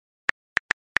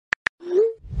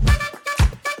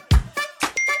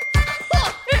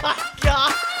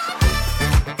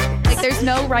There's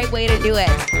no right way to do it.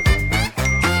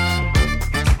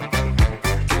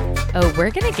 Oh, we're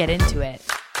going to get into it.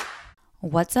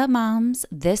 What's up, moms?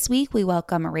 This week, we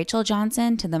welcome Rachel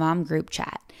Johnson to the Mom Group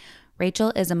Chat.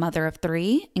 Rachel is a mother of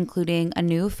 3, including a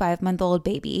new 5-month-old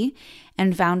baby,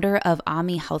 and founder of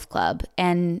Ah.mi Health Club,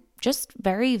 and just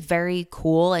very, very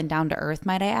cool and down to earth,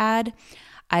 might I add.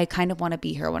 I kind of want to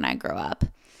be her when I grow up.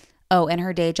 Oh, and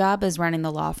her day job is running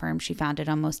the law firm she founded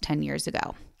almost 10 years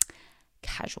ago.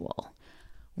 Casual.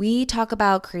 We talk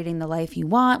about creating the life you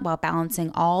want while balancing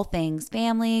all things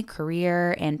family,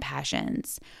 career, and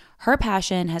passions. Her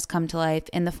passion has come to life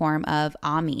in the form of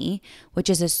Ah.mi, which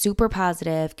is a super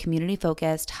positive,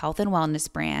 community-focused health and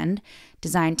wellness brand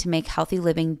designed to make healthy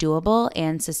living doable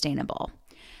and sustainable.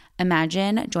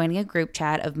 Imagine joining a group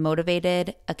chat of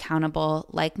motivated, accountable,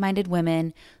 like-minded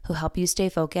women who help you stay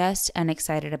focused and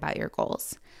excited about your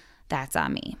goals. That's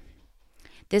Ah.mi.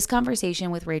 This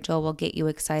conversation with Rachel will get you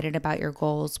excited about your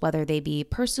goals, whether they be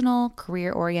personal,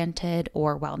 career-oriented,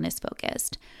 or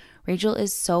wellness-focused. Rachel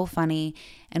is so funny,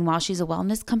 and while she's a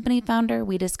wellness company founder,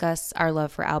 we discuss our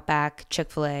love for Outback,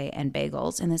 Chick-fil-A, and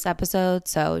bagels in this episode,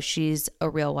 so she's a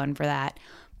real one for that.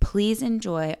 Please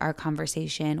enjoy our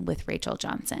conversation with Rachel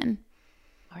Johnson.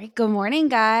 All right, good morning,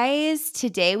 guys.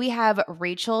 Today we have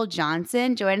Rachel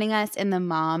Johnson joining us in the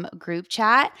Mom Group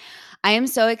Chat. I am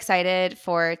so excited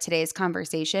for today's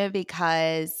conversation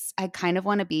because I kind of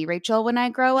want to be Rachel when I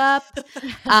grow up.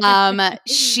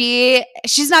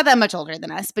 She's not that much older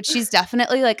than us, but she's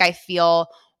definitely, like, I feel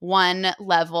one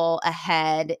level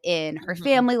ahead in her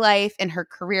family life, in her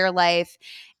career life.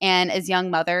 And as young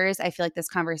mothers, I feel like this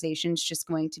conversation is just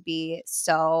going to be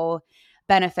so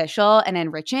beneficial and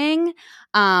enriching.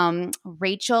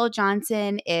 Rachel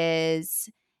Johnson is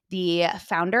the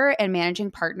founder and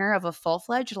managing partner of a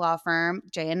full-fledged law firm,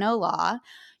 J&O Law.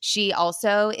 She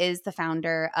also is the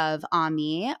founder of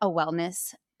Ah.mi, a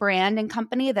wellness brand and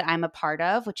company that I'm a part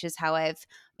of, which is how I've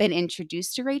been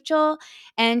introduced to Rachel.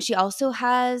 And she also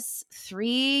has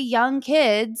 3 young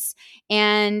kids.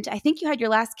 And I think you had your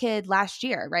last kid last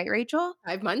year, right, Rachel?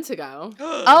 5 months ago.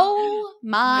 Oh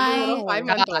I have a little my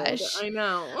 5-month-old. gosh. I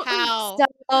know. How?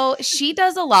 So she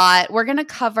does a lot. We're going to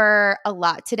cover a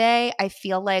lot today. I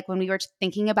feel like when we were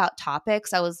thinking about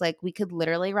topics, I was like, we could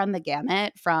literally run the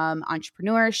gamut from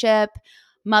entrepreneurship,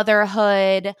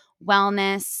 motherhood,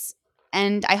 wellness.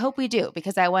 And I hope we do,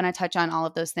 because I want to touch on all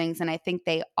of those things. And I think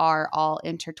they are all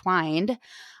intertwined.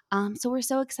 So we're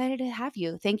so excited to have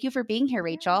you. Thank you for being here,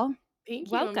 Rachel.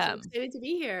 Thank you. I'm so Welcome. excited to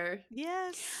be here.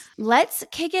 Yes. Let's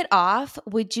kick it off.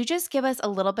 Would you just give us a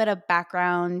little bit of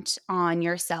background on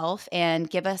yourself and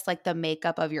give us, like, the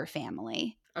makeup of your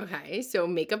family? Okay, so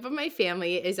makeup of my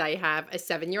family is I have a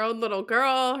 7-year-old little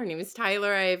girl. Her name is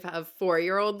Tyler. I have a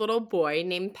 4-year-old little boy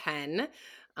named Pen,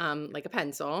 like a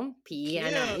pencil,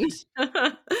 P-E-N-N.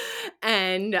 Cute.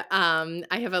 And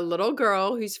I have a little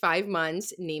girl who's 5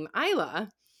 months named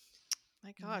Isla.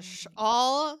 My gosh,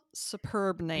 all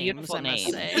superb names, Beautiful I must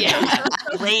name. say. Yeah.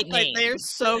 Great Like, name. they're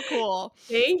so cool.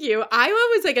 Thank you. Isla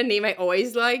was like a name I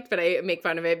always liked, but I make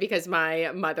fun of it because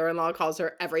my mother-in-law calls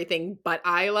her everything but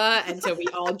Isla. And so we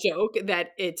all joke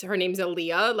that her name's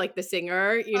Aaliyah, like the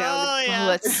singer, Oh, Oh, yeah.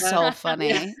 that's so funny.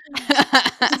 Yeah.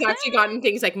 She's actually gotten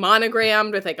things like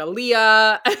monogrammed with like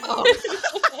Aaliyah. Oh.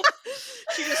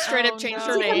 She just straight up Oh, changed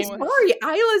no. her She's like, I'm name. sorry,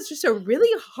 Isla's just a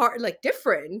really hard, like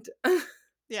different.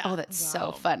 Yeah. Oh, that's so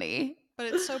Wow. funny. But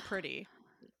it's so pretty.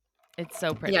 It's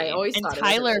so pretty. Yeah, I always and thought it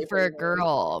was a Tyler really for a pretty name.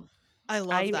 girl. I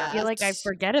love I that. feel like I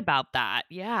forget about that.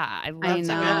 Yeah, I love I that.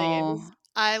 know.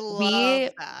 I love We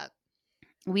that.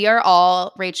 we are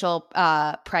all, Rachel,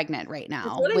 pregnant right That's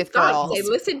now what I with thought, 'cause girls.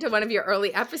 I listened to one of your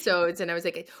early episodes and I was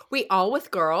like, wait, all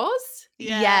with girls?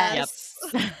 Yes.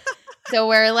 Yep. So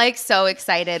we're, like, so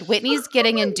excited. Whitney's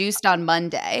getting induced on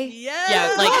Monday. Yes.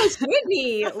 Yeah, like- Gosh,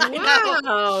 Whitney. I know.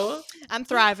 Wow. I'm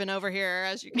thriving over here,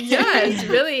 as you can see. Yes,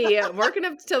 really working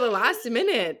up till the last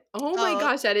minute. Oh my Oh.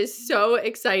 gosh, that is so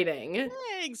exciting.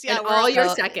 Thanks. Yeah, And we're all your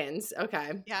so- seconds.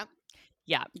 Okay. Yeah.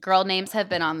 Yeah. Girl names have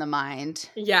been on the mind.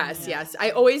 Yes, Yeah. yes.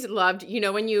 I always loved,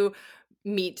 when you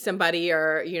meet somebody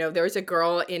or, there was a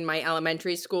girl in my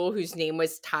elementary school whose name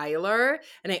was Tyler.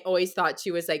 And I always thought she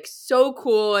was like so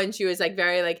cool. And she was like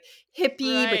very like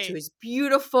hippie, but she Right. was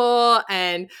beautiful.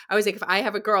 And I was like, if I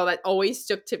have a girl, that always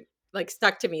stuck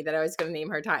to me that I was going to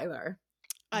name her Tyler.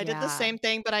 I did the Yeah. same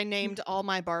thing, but I named all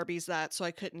my Barbies that, so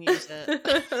I couldn't use it.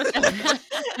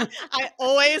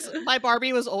 My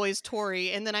Barbie was always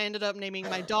Tori, and then I ended up naming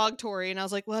my dog Tori, and I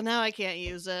was like, well, now I can't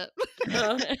use it.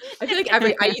 I feel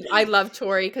like I love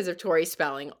Tori because of Tori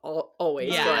spelling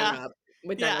always Yeah. growing up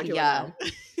with Yeah.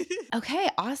 90210. Okay,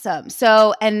 awesome.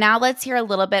 So, and now let's hear a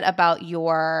little bit about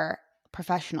your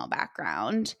professional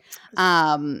background.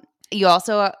 You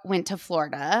also went to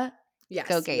Florida. Go Yes,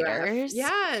 UF. Gators.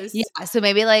 Yes. Yeah, so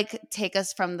maybe like take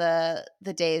us from the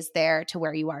days there to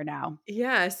where you are now.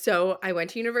 Yeah, so I went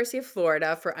to University of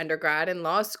Florida for undergrad and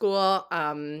law school.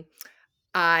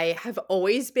 I have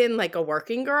always been like a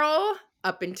working girl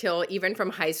up until even from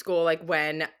high school, like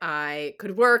when I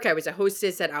could work. I was a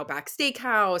hostess at Outback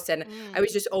Steakhouse, and I Mm.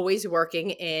 was just always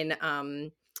working in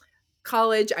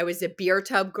college. I was a beer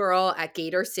tub girl at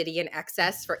Gator City in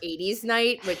Excess for 80s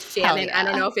night, which Hell Shannon, I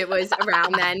don't yeah. know if it was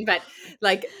around then, but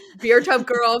like beer tub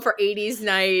girl for 80s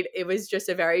night, it was just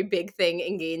a very big thing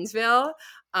in Gainesville.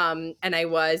 And I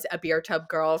was a beer tub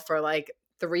girl for like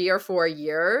 3 or 4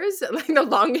 years, like the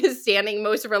longest standing,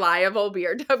 most reliable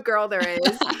beer tub girl there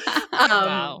is. Um,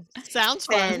 Wow. Sounds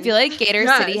I fun. feel like Gator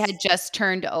City yes. had just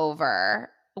turned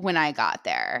over when I got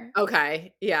there.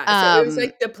 Okay, yeah, so it was Um,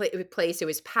 like the place, it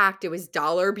was packed, it was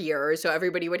dollar beers, so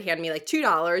everybody would hand me, like,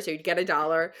 $2, so you'd get a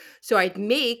dollar, so I'd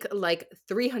make, like,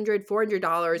 $300, Oh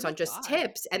 $400 my on just god.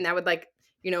 tips, and that would, like,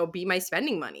 be my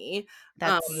spending money. Um,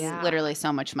 that's Yeah. literally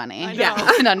so much I money. yeah.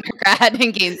 know. An undergrad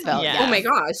in Gainesville, Oh my Yeah. yes.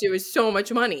 gosh, it was so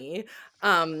much money.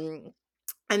 Um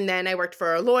and then I worked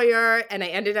for a lawyer, and I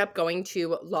ended up going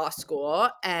to law school,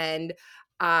 and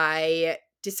I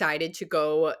decided to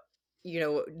go,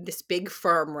 this big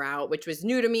firm route, which was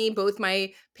new to me. Both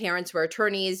my parents were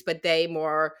attorneys, but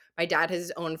my dad has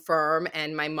his own firm,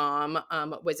 and my mom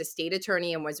was a state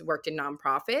attorney and was worked in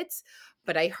nonprofits.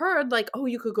 But I heard like, oh,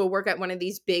 you could go work at one of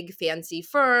these big fancy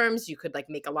firms. You could like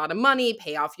make a lot of money,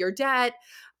 pay off your debt.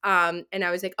 And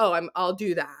I was like, oh, I'll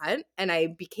do that. And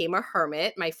I became a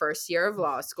hermit my first year of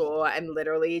law school and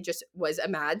literally just was a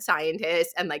mad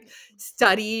scientist and like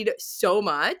studied so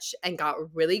much and got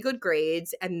really good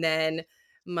grades. And then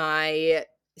my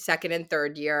second and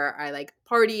third year, I like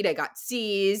partied, I got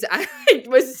C's. I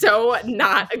was so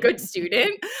not a good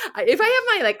student. If I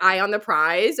have my like eye on the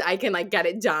prize, I can like get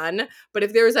it done. But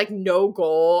if there's like no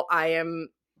goal, I am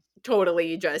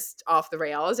totally just off the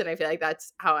rails, and I feel like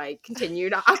that's how I continue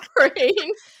to operate.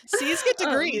 C's get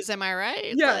Um, degrees, am I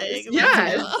right? yes, Like that's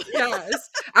yes, yes.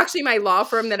 Actually, my law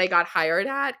firm that I got hired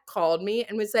at called me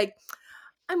and was like,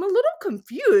 "I'm a little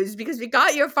confused because we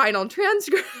got your final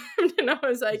transcript." And I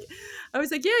was like,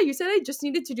 "Yeah, you said I just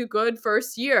needed to do good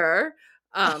first year."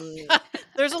 Um,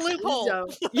 there's a loophole. so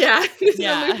yeah, this is a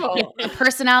Yeah. loophole. A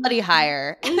personality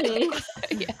hire. Mhm.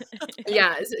 Yeah.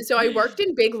 Yeah, so I worked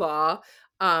in big law.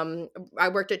 Um, I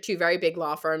worked at two very big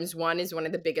law firms. One is one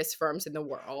of the biggest firms in the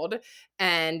world,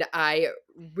 and I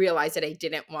realized that I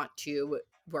didn't want to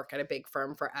work at a big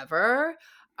firm forever.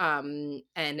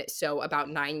 And so about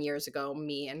 9 years ago,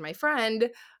 me and my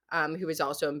friend, who was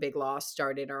also in big law,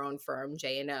 started our own firm,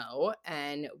 J&O,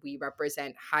 and we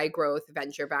represent high growth,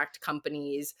 venture backed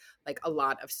companies, like a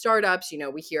lot of startups.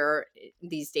 We hear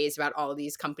these days about all of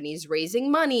these companies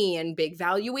raising money and big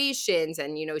valuations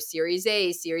and, Series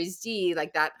A, Series D,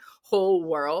 like that whole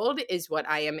world is what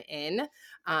I am in.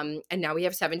 And now we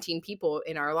have 17 people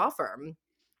in our law firm.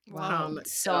 Wow. So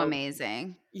So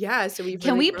amazing. yeah, so we've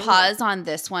Can really we grown it. pause on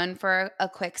this one for a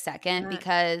quick second? Yeah.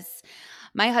 Because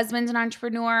my husband's an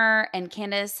entrepreneur and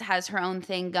Candace has her own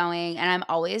thing going. And I'm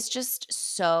always just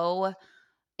so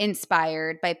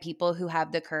inspired by people who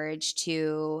have the courage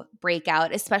to break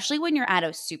out, especially when you're at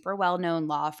a super well known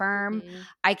law firm. Mhm.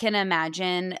 I can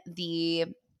imagine the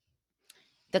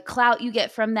clout you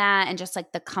get from that and just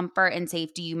like the comfort and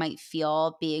safety you might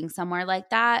feel being somewhere like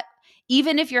that,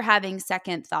 even if you're having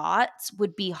second thoughts,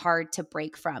 would be hard to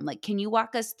break from. Like, can you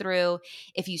walk us through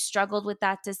if you struggled with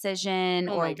that decision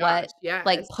Oh or my gosh, what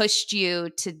like yes. pushed you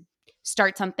to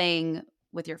start something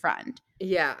with your friend?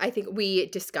 Yeah, I think we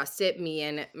discussed it, me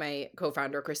and my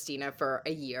co-founder Christina, for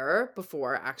a year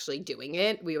before actually doing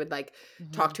it. We would like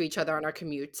talk Mhm. to each other on our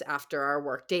commutes after our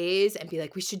work days and be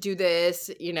like, we should do this,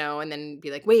 and then be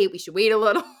like, wait, we should wait a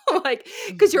little. Like,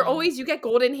 because Mhm. you get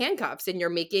golden handcuffs and you're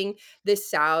making this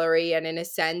salary. And in a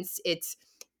sense, it's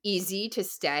easy to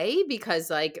stay because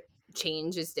like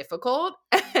change is difficult.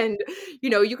 And,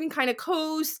 you can kind of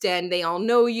coast and they all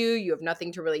know you. You have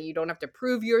nothing to really, you don't have to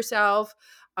prove yourself.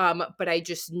 But I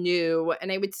just knew,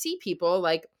 and I would see people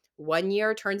like 1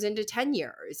 year turns into 10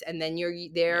 years, and then you're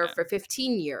there Yeah. for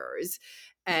 15 years.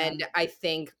 Yeah. And I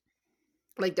think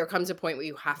like there comes a point where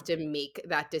you have to make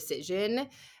that decision.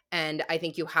 And I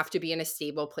think you have to be in a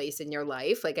stable place in your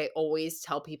life. Like I always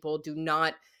tell people, do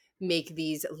not make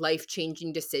these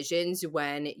life-changing decisions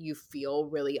when you feel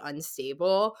really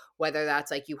unstable, whether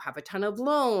that's like you have a ton of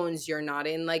loans, you're not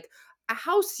in like a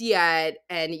house yet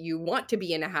and you want to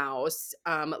be in a house,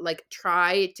 like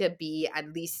try to be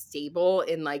at least stable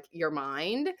in like your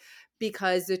mind,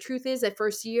 because the truth is that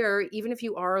first year, even if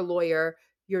you are a lawyer,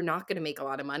 you're not going to make a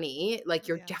lot of money. Like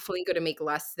you're Yeah. definitely going to make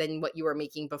less than what you were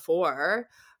making before.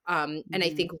 And I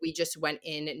Mhm. think we just went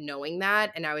in knowing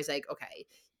that. And I was like, okay,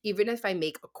 even if I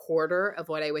make a quarter of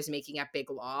what I was making at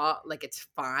Big Law, like it's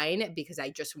fine because I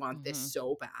just want this Mhm.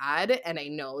 so bad. And I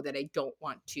know that I don't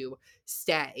want to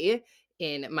stay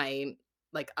in my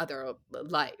like other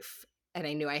life. And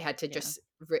I knew I had to Yeah. just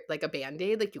like a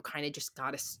band-aid, like you kind of just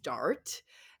got to start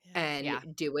Yeah. and Yeah.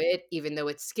 do it, even though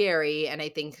it's scary. And I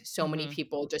think so many Mhm.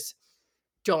 people just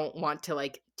don't want to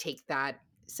like take that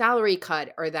salary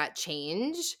cut or that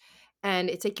change. And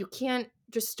it's like you can't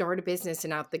just start a business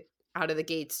and out of the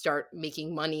gate start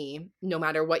making money no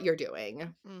matter what you're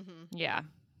doing. Mm-hmm. Yeah.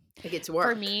 Like it's For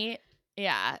work. me,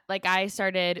 yeah, like I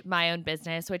started my own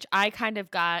business, which I kind of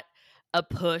got a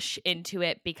push into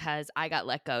it because I got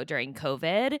let go during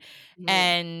COVID. Mhm.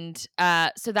 And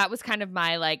so that was kind of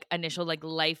my like initial like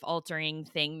life altering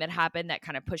thing that happened that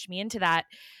kind of pushed me into that.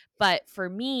 But for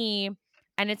me,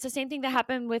 and it's the same thing that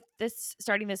happened with this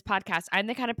starting this podcast. I'm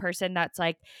the kind of person that's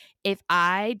like, if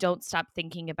I don't stop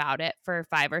thinking about it for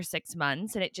 5 or 6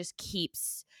 months and it just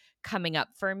keeps coming up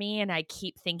for me and I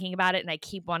keep thinking about it and I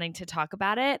keep wanting to talk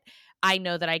about it, I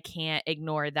know that I can't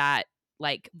ignore that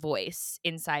like voice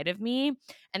inside of me.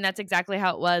 And that's exactly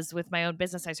how it was with my own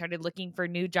business. I started looking for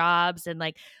new jobs and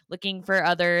like looking for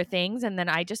other things. And then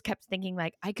I just kept thinking,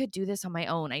 like, I could do this on my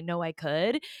own. I know I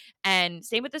could. And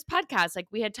same with this podcast. Like,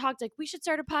 we had talked, like, we should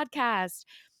start a podcast.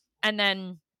 And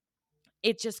then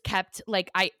it just kept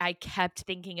like I kept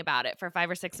thinking about it for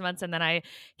 5 or 6 months, and then I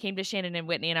came to Shannon and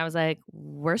Whitney and I was like,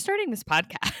 we're starting this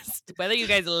podcast whether you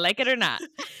guys like it or not.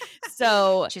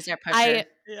 So She's our I pusher.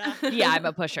 Yeah. yeah, I'm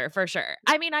a pusher for sure.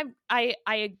 I mean,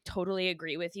 I totally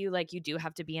agree with you. Like, you do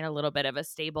have to be in a little bit of a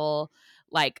stable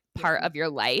like part Yeah. of your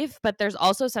life, but there's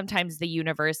also sometimes the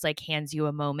universe like hands you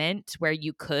a moment where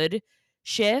you could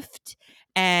shift,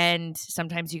 and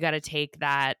sometimes you got to take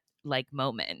that like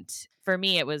moment. For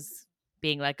me, it was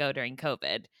being let go during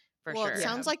COVID for Well, it sure. Yeah.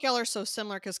 sounds like y'all are so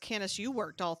similar because Candace, you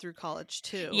worked all through college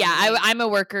too. Yeah, And I mean, I'm a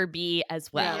worker bee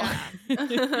as well.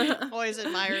 yeah, always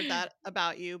admired that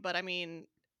about you. But I mean,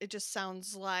 it just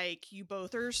sounds like you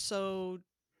both are so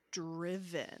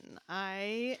driven.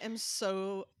 I am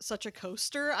such a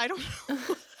coaster. I don't know.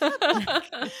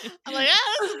 I'm like,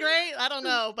 ah, this is great. I don't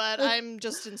know, but I'm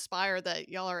just inspired that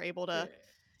y'all are able to,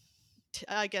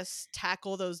 I guess,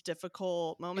 tackle those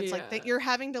difficult moments. Like that, Yeah. you're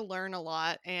having to learn a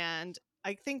lot, and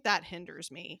I think that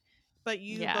hinders me. But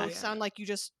you Yeah. both Yeah. sound like you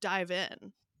just dive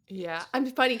in. Yeah, I'm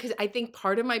funny because I think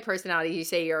part of my personality, you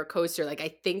say you're a coaster, like I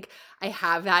think I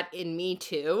have that in me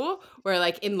too, where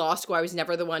like in law school, I was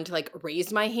never the one to like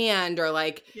raise my hand or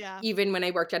like Yeah, even when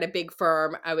I worked at a big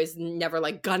firm, I was never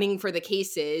like gunning for the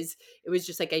cases. It was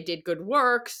just like I did good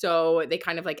work. So they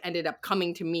kind of like ended up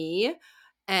coming to me.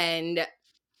 And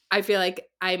I feel like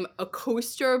I'm a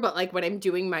coaster, but like when I'm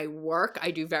doing my work,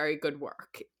 I do very good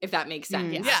work, if that makes Mm.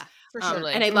 sense. Yeah, yeah, for sure. And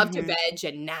totally. I love to Mhm. veg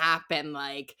and nap and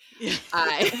like Yeah.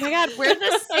 I Oh my god, we're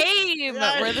the same.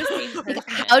 Yeah. We're the same Like,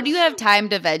 how do person. you have time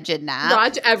to veg and nap?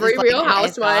 watch Is every like Real my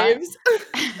thought. Housewives.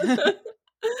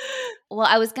 Well,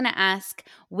 I was gonna ask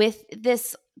with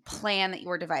this plan that you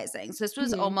were devising. So this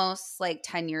was Mhm. almost like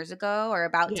 10 years ago or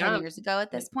about 10 Yeah, years ago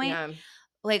at this point. yeah.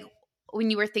 Like when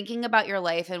you were thinking about your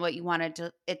life and what you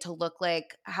wanted it to look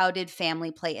like, how did family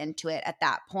play into it at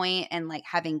that point? And like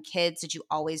having kids, did you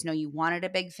always know you wanted a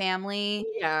big family?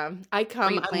 Yeah, Were you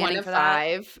I'm one planning of for that?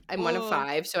 5. I'm one of Oh,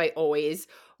 5, so I always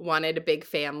wanted a big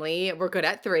family. We're good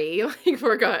at 3, like,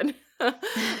 we're good. yeah.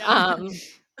 Um,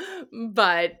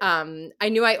 but, I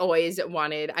knew I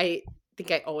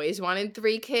think I always wanted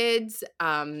 3 kids,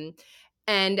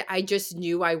 and I just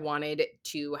knew I wanted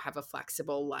to have a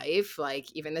flexible life. Like,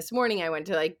 even this morning, I went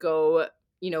to, like, go,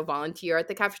 volunteer at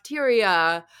the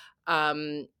cafeteria,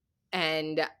 um,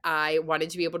 and I wanted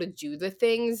to be able to do the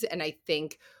things, and I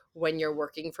think when you're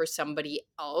working for somebody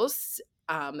else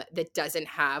that doesn't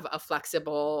have a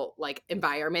flexible like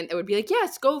environment that would be like,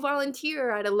 yes, go volunteer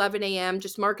at 11 a.m.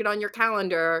 Just mark it on your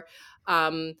calendar.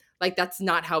 Like that's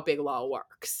not how Big Law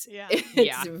works. Yeah. It's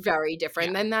Yeah. very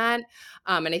different Yeah. than that.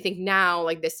 And I think now,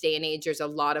 like this day and age, there's a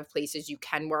lot of places you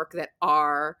can work that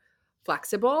are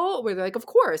flexible where they're like, of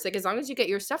course, like as long as you get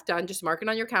your stuff done, just mark it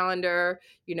on your calendar.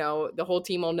 The whole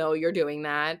team will know you're doing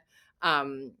that.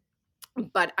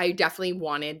 But I definitely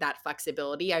wanted that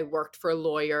flexibility. I worked for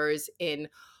lawyers in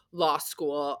law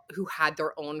school who had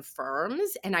their own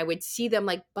firms, and I would see them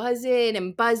like buzz in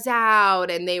and buzz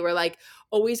out, and they were like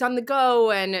always on the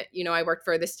go. And I worked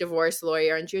for this divorce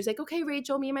lawyer, and she was like, okay,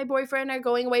 Rachel, me and my boyfriend are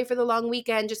going away for the long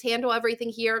weekend, just handle everything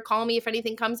here, call me if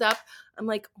anything comes up. I'm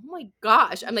like, oh my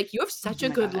gosh, I'm like, you have such Oh a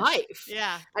my good gosh. life.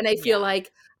 Yeah. And I feel Yeah.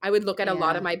 like I would look at a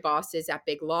lot of Yeah. my bosses at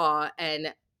big law,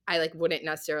 and I like wouldn't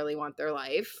necessarily want their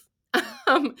life. And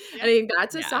I Yeah. think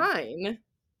that's a Yeah. sign.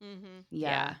 Mm-hmm.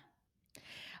 Yeah.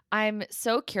 I'm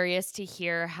so curious to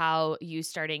hear how you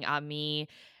starting Ah.mi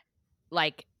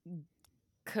like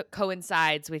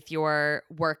coincides with your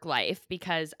work life,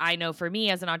 because I know for me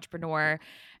as an entrepreneur,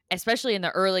 especially in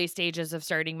the early stages of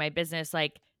starting my business,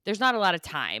 like there's not a lot of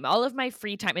time. All of my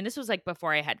free time, and this was like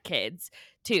before I had kids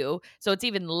too, so it's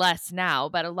even less now,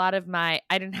 but I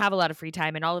didn't have a lot of free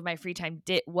time, and all of my free time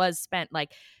was spent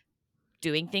like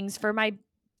doing things for my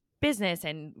business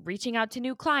and reaching out to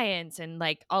new clients and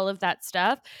like all of that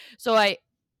stuff. So I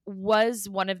was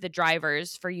one of the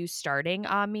drivers for you starting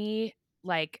Ah.mi,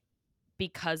 like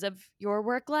because of your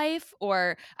work life,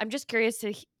 or I'm just curious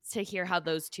to hear how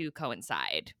those two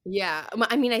coincide. Yeah,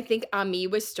 I mean, I think Ami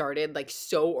was started like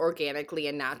so organically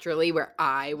and naturally, where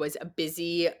I was a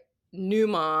busy new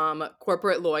mom,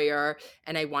 corporate lawyer,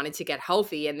 and I wanted to get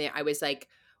healthy. And then I was like,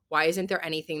 why isn't there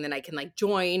anything that I can like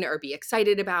join or be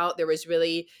excited about? There was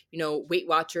really, Weight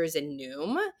Watchers and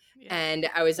Noom. Yeah. And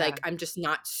I was Yeah. like, I'm just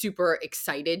not super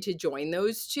excited to join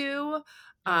those two.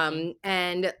 Mm-hmm.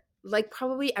 And like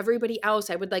probably everybody else,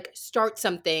 I would like start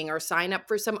something or sign up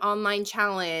for some online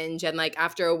challenge. And like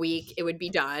after a week, it would be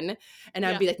done. And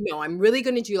I'd Yeah. be like, no, I'm really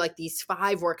going to do like these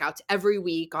 5 workouts every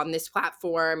week on this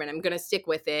platform, and I'm going to stick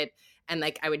with it. And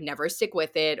like I would never stick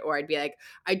with it. Or I'd be like,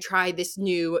 I tried this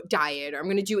new diet, or I'm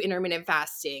going to do intermittent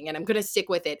fasting, and I'm going to stick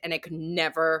with it. And I could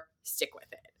never stick with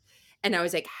it. And I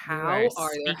was like, You are how are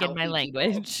there speaking my healthy people?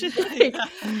 language. Like,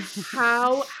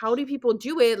 Yeah. how do people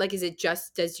do it? Like, is it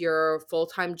just, does your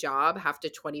full-time job have to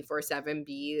 24/7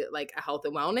 be like a health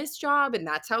and wellness job, and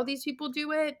that's how these people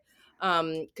do it?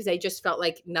 Because I just felt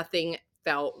like nothing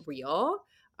felt real.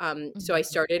 So I Mhm.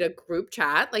 started a group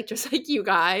chat, like just like you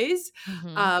guys.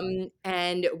 Mhm.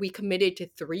 And we committed to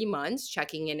 3 months,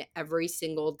 checking in every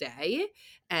single day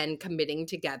and committing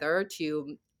together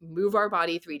to move our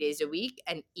body 3 days a week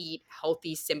and eat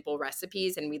healthy, simple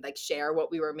recipes. And we'd like share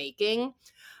what we were making.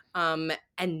 And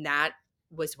that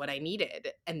was what I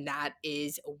needed. And that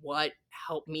is what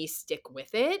helped me stick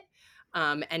with it.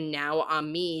 And now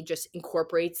Ah.mi just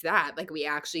incorporates that. Like we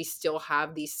actually still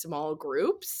have these small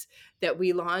groups that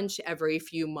we launch every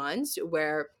few months,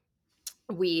 where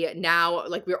we now,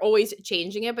 like, we're always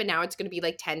changing it, but now it's going to be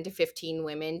like 10 to 15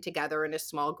 women together in a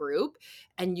small group,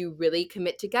 and you really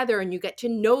commit together and you get to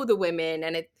know the women.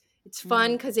 And it's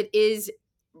fun because it is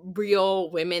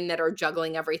real women that are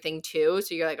juggling everything too,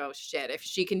 so you're like, oh shit, if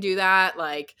she can do that,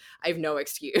 like, I have no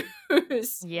excuse. Right.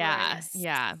 Yeah, Yes.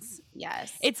 yeah.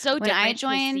 Yes. It's so When I different to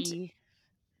joined, see.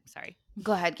 Sorry.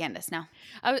 go ahead, Candace. No.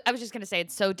 I was just gonna say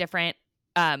it's so different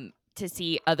to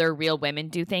see other real women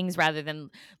do things rather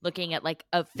than looking at like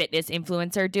a fitness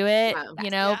influencer do it, Yeah.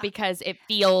 Yes. Yeah. because it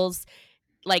feels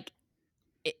like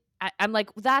I'm like,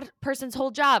 that person's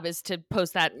whole job is to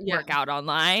post that Yeah. workout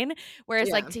online. Whereas,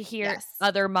 Yeah. like, to hear Yes.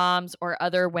 other moms or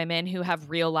other women who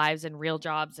have real lives and real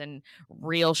jobs and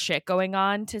real shit going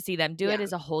on, to see them do it Yeah.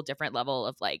 is a whole different level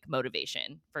of like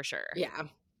motivation for sure. Yeah.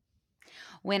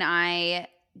 When I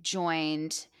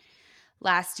joined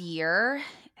last year,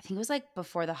 I think it was like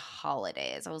before the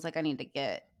holidays, I was like, I need to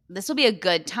get this will be a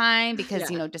good time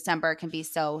because, Yeah. December can be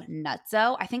so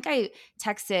nutso. I think I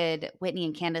texted Whitney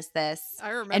and Candace this,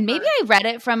 I and maybe remember. I read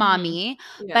it from Mhm. Ami,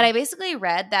 but Yeah. I basically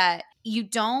read that you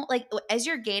don't like as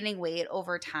you're gaining weight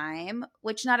over time,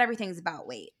 which not everything's about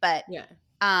weight, but Yeah.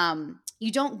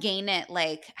 you don't gain it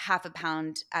like half a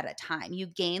pound at a time. You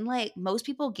gain like most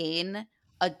people gain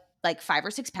a like 5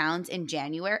 or 6 pounds in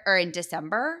January or in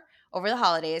December over the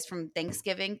holidays from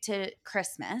Thanksgiving to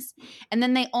Christmas. And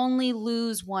then they only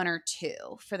lose 1 or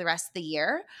 2 for the rest of the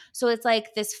year. So it's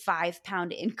like this 5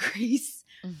 pound increase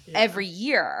Yeah. every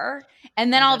year.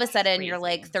 And then Oh, all of a that's sudden you're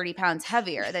like crazy. 30 pounds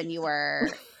heavier than you were,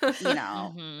 you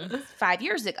know, Mhm. 5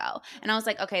 years ago. And I was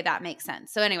like, okay, that makes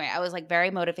sense. So anyway, I was like very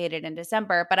motivated in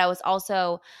December, but I was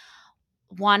also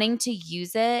wanting to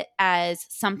use it as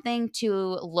something to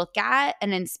look at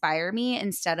and inspire me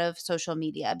instead of social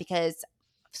media, because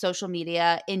social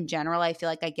media in general, I feel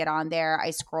like I get on there, I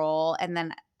scroll, and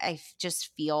then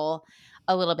just feel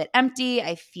a little bit empty.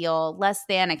 I feel less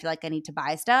than. I feel like I need to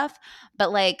buy stuff.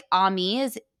 But like Ami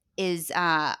is it's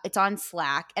on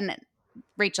Slack, and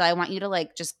Rachel, I want you to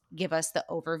like just give us the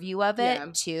overview of it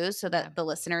Yeah. too, so Yeah. that the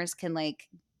listeners can like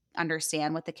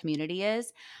understand what the community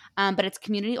is. But it's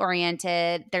community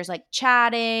oriented. There's like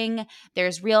chatting,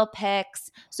 there's real pics.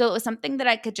 So it was something that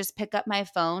I could just pick up my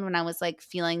phone when I was like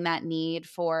feeling that need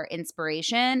for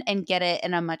inspiration and get it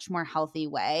in a much more healthy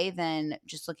way than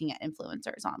just looking at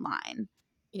influencers online.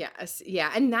 Yes.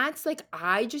 Yeah. And that's like,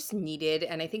 I just needed,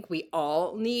 and I think we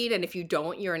all need, and if you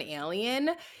don't, you're an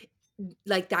alien,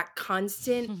 like that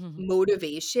constant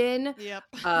motivation Yep.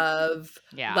 of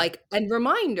Yeah. like, and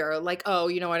reminder, like, oh,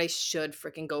 you know what, I should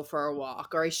freaking go for a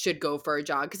walk or I should go for a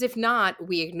jog, because if not,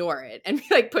 we ignore it and we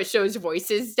like push those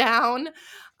voices down.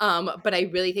 But I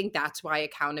really think that's why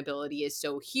accountability is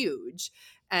so huge.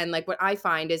 And like what I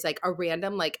find is like a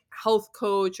random like health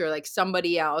coach or like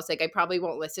somebody else, like I probably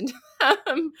won't listen to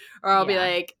them, or I'll be Yeah.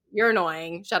 like, you're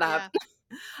annoying, shut up.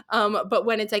 Yeah. But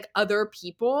when it's like other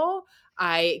people,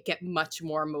 I get much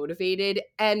more motivated.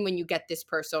 And when you get this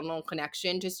personal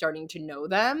connection to starting to know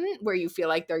them, where you feel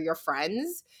like they're your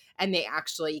friends and they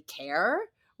actually care.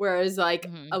 Whereas like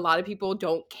Mhm. a lot of people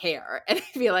don't care. And I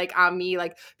feel like Ah.mi,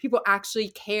 like people actually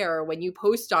care when you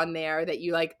post on there that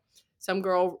you like, some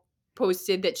girl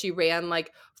posted that she ran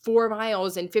like 4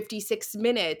 miles in 56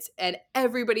 minutes and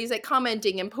everybody's like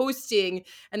commenting and posting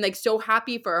and like so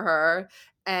happy for her,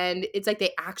 and it's like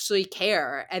they actually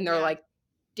care and they're Yeah. like,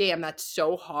 damn, that's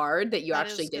so hard that you That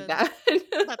actually is did good.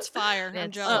 that. That's fire. I'm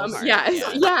It's so jealous. hard. Yes,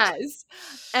 Yeah. yes.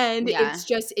 And Yeah.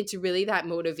 it's really that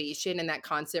motivation and that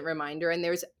constant reminder. And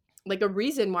there's like a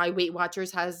reason why Weight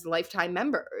Watchers has lifetime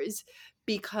members,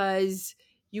 because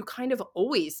you kind of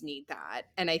always need that.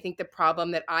 And I think the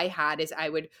problem that I had is I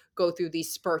would go through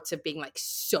these spurts of being like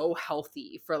so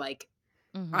healthy for like,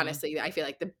 Mhm. honestly, I feel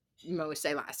like the most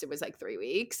I lasted was like 3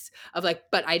 weeks of like,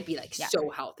 but I'd be like Yeah. so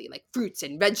healthy, like fruits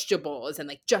and vegetables and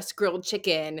like just grilled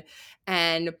chicken.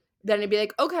 And then I'd be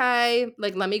like, okay,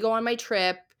 like let me go on my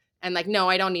trip. And like, no,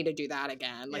 I don't need to do that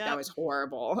again. Like that Yep. was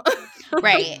horrible.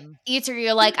 Right. Mhm. Either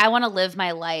you're like, I want to live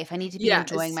my life. I need to be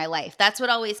enjoying Yes. my life. That's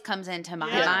what always comes into my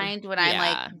Yep. Yeah. mind when I'm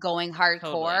like Yeah. going Totally.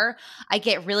 hardcore. I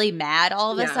get really mad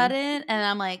all of a Yeah. sudden and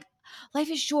I'm like, life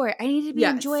is short. I need to be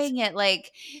Yes. enjoying it.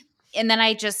 Like, and then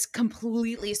I just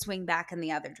completely swing back in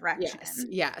the other Yes. direction.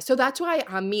 Yeah. So that's why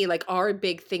on me, like our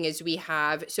big thing is we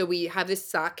have this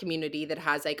Slack community that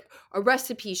has like a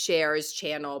recipe shares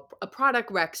channel, a product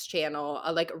recs channel,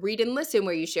 a like read and listen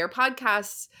where you share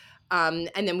podcasts. And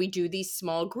then we do these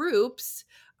small groups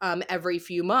every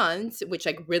few months, which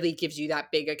like really gives you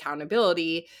that big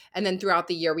accountability. And then throughout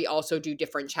the year, we also do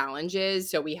different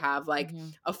challenges. So we have like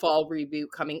Mhm. a fall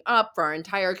reboot coming up for our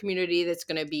entire community that's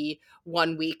going to be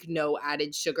 1 week no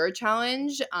added sugar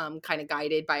challenge, kind of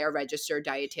guided by a registered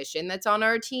dietitian that's on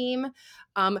our team.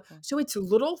 Cool. So it's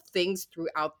little things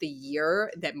throughout the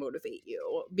year that motivate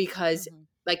you, because Mhm.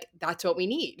 like that's what we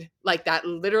need. Like that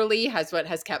literally has what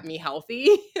has kept me healthy,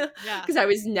 Yeah. because I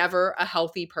was never a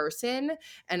healthy person.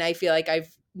 And I feel like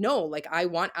I've no, like I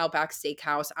want Outback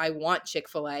Steakhouse, I want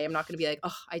Chick-fil-A. I'm not going to be like,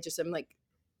 oh, I just am like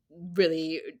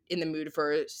really in the mood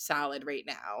for salad right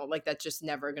now. Like that's just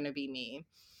never going to be me.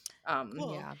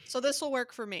 Cool. Yeah. So this will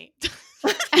work for me.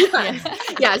 Yeah.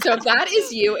 Yes. Yeah, so if that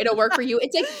is you, it'll work for you.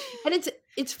 It's like, and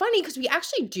it's funny because we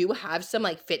actually do have some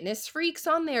like fitness freaks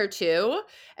on there too.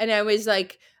 And I was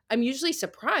like, I'm usually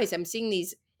surprised. I'm seeing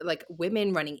these like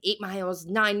women running 8 miles,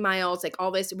 9 miles, like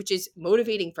all this, which is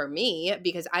motivating for me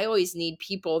because I always need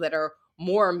people that are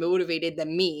more motivated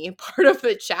than me part of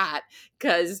the chat,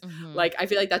 because Mhm. like I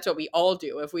feel like that's what we all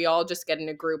do. If we all just get in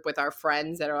a group with our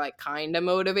friends that are like kind of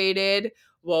motivated,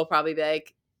 we'll probably be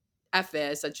like, F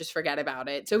this, let's just forget about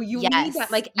it. So you need that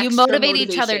Yes. like You extra motivate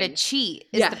each other to motivation. cheat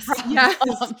is the Yes, yes,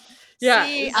 problem.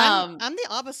 See, yes. I'm the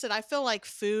opposite. I feel like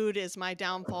food is my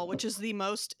downfall, which is the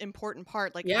most important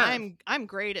part. Like Yeah, I'm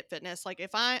great at fitness. Like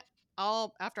if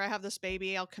I'll after I have this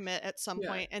baby, I'll commit at some yeah,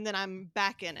 point and then I'm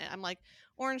back in it. I'm like,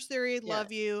 Orange Theory, yeah,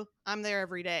 love you. I'm there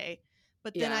every day.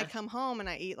 But then I yeah. come home and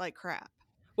I eat like crap.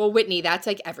 Well, Whitney, that's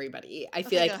like everybody. I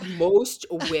feel Okay, like good. most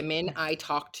women I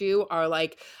talk to are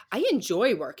like, I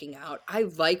enjoy working out. I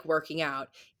like working out.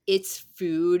 It's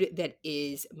food that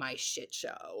is my shit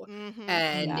show. Mhm.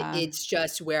 And Yeah. it's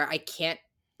just where I can't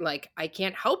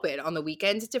help it. On the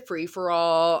weekends, it's a free for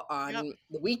all. Yep. On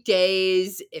the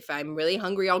weekdays, if I'm really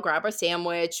hungry, I'll grab a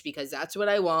sandwich because that's what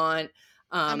I want.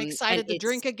 I'm And excited to it's,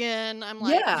 drink again. I'm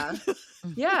like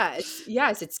yeah.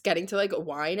 Yes, it's getting to like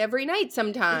wine every night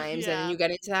sometimes, and then yeah. you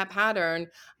get into that pattern.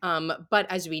 But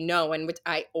as we know, and what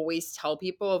I always tell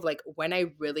people of like when I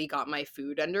really got my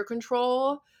food under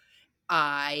control,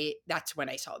 I that's when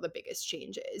I saw the biggest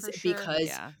changes, For sure. because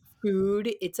Yeah.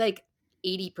 food, it's like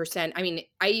 80%. I mean,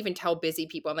 I even tell busy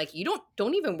people, I'm like, you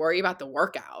don't even worry about the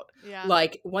workout. Yeah.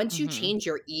 Like once you Mhm. change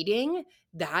your eating,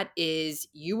 that is,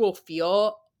 you will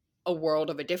feel a world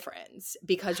of a difference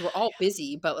because we're all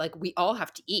busy, but like we all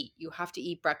have to eat. You have to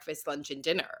eat breakfast, lunch, and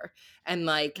dinner. And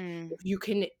like Mm. if you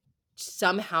can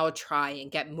somehow try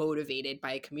and get motivated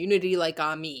by a community like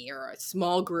Ah.mi or a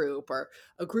small group or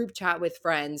a group chat with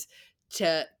friends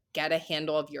to get a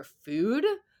handle of your food,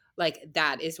 like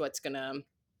that is what's gonna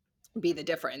be the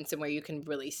difference and where you can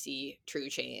really see true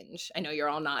change. I know you're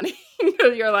all nodding.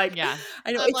 You're like, Yeah.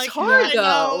 I know I'm it's like, hard I know,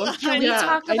 though. I Can we know. Yeah,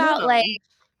 talk I about like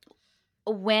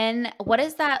know. what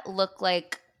does that look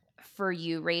like for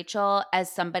you, Rachel,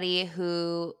 as somebody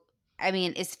who, I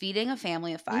mean, is feeding a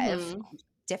family of 5? Hmm.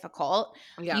 Difficult.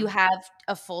 Yeah, You have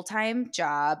a full-time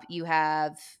job, you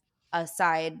have a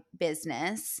side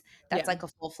business that's yeah, like a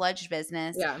full-fledged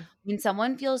business. yeah. When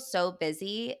someone feels so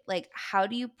busy, like how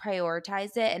do you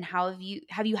prioritize it, and how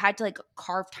have you had to like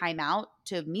carve time out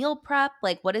to meal prep?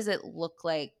 Like what does it look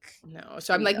like No.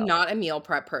 So for I'm like you? not a meal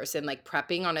prep person. Like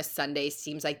prepping on a Sunday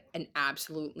seems like an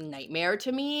absolute nightmare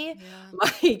to me. Yeah.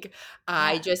 Like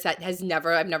I Yeah. just I've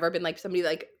never been like somebody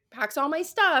like packs all my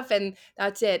stuff and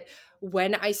that's it.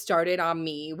 When I started on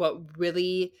me, what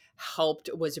really helped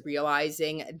was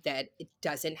realizing that it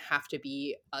doesn't have to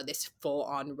be this full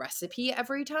on recipe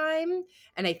every time.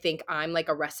 And I think I'm like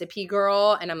a recipe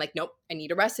girl and I'm like, nope, I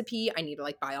need a recipe. I need to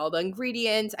like buy all the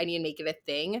ingredients. I need to make it a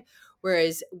thing.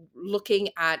 Whereas looking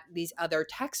at these other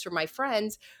texts from my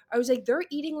friends, I was like, they're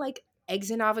eating like eggs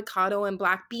and avocado and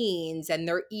black beans, and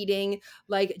they're eating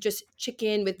like just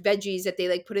chicken with veggies that they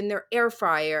like put in their air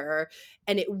fryer.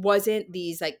 And it wasn't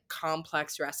these like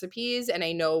complex recipes. And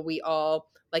I know we all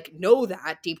like know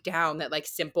that deep down that like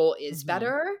simple is Mhm.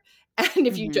 better. And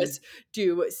if you Mhm. just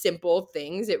do simple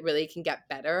things, it really can get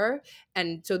better.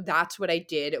 And so that's what I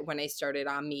did when I started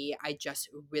on me. I just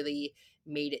really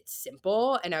made it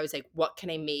simple. And I was like, what can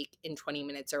I make in 20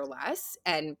 minutes or less?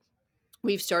 And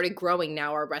we've started growing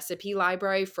now our recipe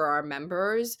library for our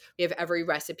members. We have every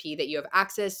recipe that you have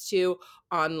access to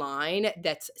online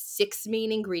that's 6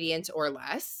 main ingredients or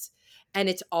less. And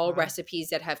it's all Wow. recipes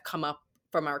that have come up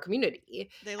from our community.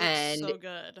 They look And so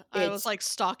good. I was it's like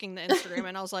stalking the Instagram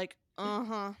and I was like,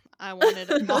 uh-huh, I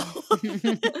wanted all of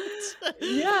it.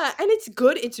 Yeah, and it's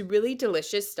good. It's really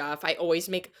delicious stuff. I always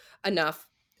make enough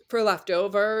for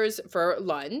leftovers for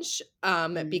lunch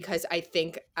Mm. because I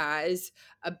think as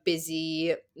a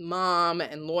busy mom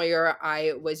and lawyer,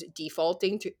 I was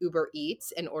defaulting to Uber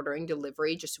Eats and ordering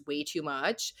delivery just way too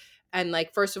much. And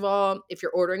like first of all, if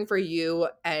you're ordering for you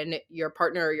and your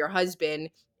partner or your husband,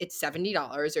 it's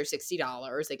 $70 or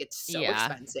 $60. Like it's so Yeah.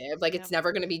 expensive. Like Yep. it's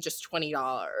never going to be just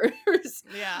 $20.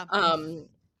 Yeah. um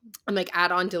and like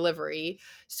add-on delivery.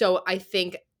 So I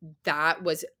think that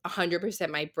was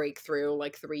 100% my breakthrough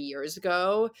like 3 years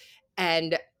ago,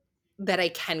 and that I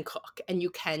can cook and you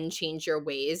can change your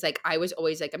ways. Like I was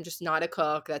always like, I'm just not a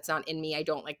cook. That's not in me. I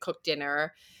don't like cook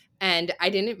dinner. And I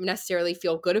didn't necessarily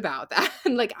feel good about that.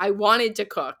 And like I wanted to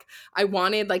cook. I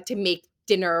wanted like to make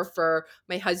dinner for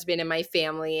my husband and my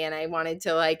family. And I wanted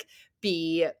to like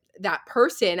be that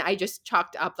person. I just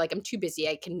chalked up like I'm too busy.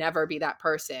 I can never be that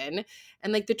person.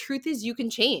 And like the truth is you can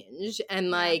change. And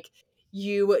Yeah. like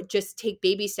you just take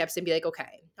baby steps and be like,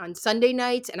 okay, on Sunday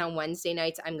nights and on Wednesday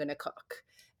nights, I'm gonna cook.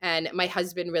 And my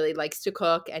husband really likes to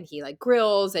cook and he like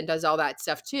grills and does all that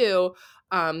stuff too.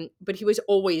 But he was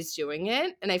always doing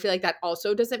it. And I feel like that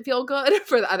also doesn't feel good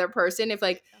for the other person if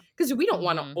like, Yeah. because we don't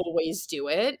want to Mhm. always do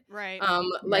it. Right.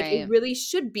 Like it Right. really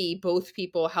should be both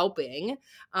people helping.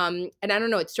 And I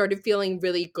don't know, it started feeling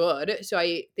really good. So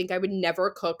I think I would never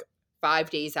cook 5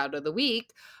 days out of the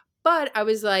week. But I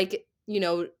was like,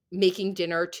 making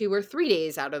dinner 2 or 3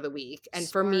 days out of the week. And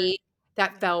for Smart. me,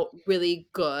 that Yeah. felt really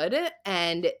good,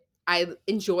 and I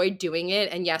enjoyed doing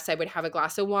it. And yes, I would have a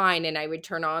glass of wine and I would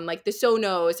turn on like the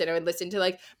Sonos and I would listen to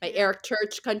like my Yeah. Eric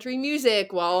Church country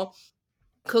music while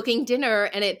cooking dinner,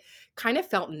 and it kind of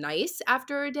felt nice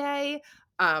after a day.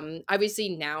 Obviously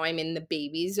now I'm in the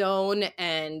baby zone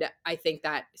and I think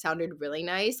that sounded really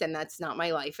nice and that's not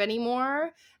my life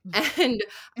anymore. And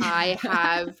I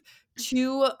have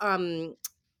two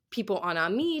people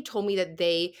on me told me that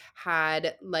they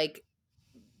had like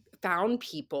found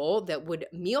people that would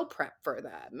meal prep for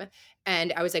them.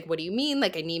 And I was like, what do you mean?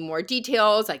 Like, I need more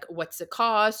details. Like, what's the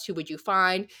cost? Who would you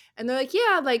find? And they're like,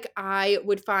 yeah, like I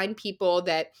would find people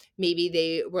that maybe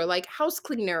they were like house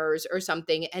cleaners or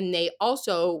something. And they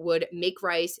also would make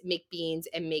rice, make beans,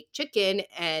 and make chicken.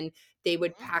 And they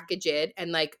would Mm. package it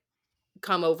and like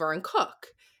come over and cook.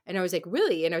 And I was like,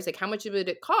 really? And I was like, how much would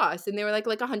it cost? And they were like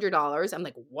 $100. I'm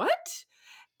like, what?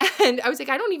 And I was like,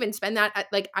 I don't even spend that at,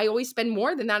 like, I always spend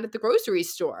more than that at the grocery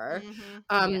store. Mhm.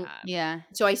 Yeah. Yeah.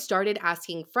 So I started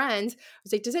asking friends. I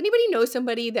was like, does anybody know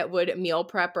somebody that would meal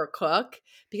prep or cook?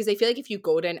 Because I feel like if you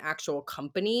go to an actual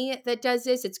company that does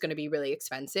this, it's going to be really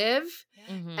expensive.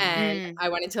 Yeah. Mhm. And Mm, I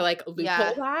wanted to like yeah.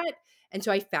 loophole that. And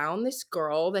so I found this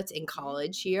girl that's in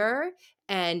college here,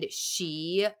 and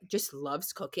she just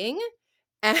loves cooking.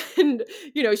 And,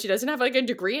 she doesn't have like a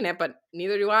degree in it, but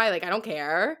neither do I. Like, I don't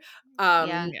care.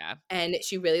 Yeah. Yeah. And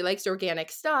she really likes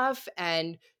organic stuff,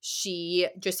 and she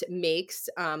just makes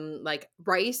like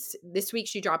rice. This week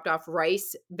she dropped off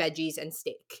rice, veggies, and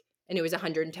steak, and it was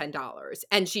 $110.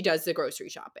 And she does the grocery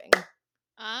shopping.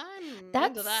 I'm into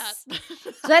that.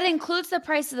 That's so that includes the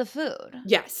price of the food.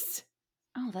 Yes.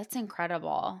 Oh, that's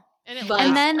incredible. And it And Like,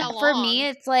 lasts then how for me,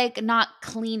 long? it's like not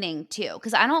cleaning too,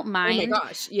 because I don't oh my mind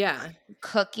gosh. Yeah.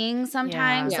 cooking Yeah.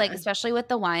 sometimes, like Yeah. especially with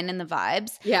the wine and the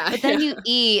vibes. Yeah. But Yeah. then you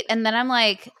eat, and then I'm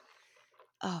like,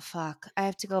 oh fuck, I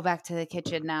have to go back to the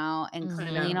kitchen now and I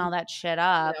clean know. all that shit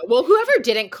I up. know. Well, whoever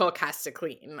didn't cook has to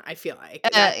clean, I feel like.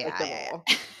 That's like the Yeah, rule.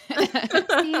 yeah.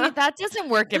 See, that doesn't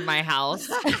work in my house.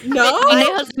 No? My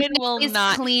Nick husband will always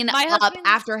not. clean My up husband's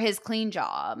after his clean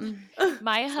job.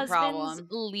 my It's the husband's problem.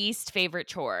 least favorite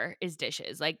chore is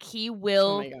dishes. Like he Oh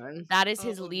will my God. that is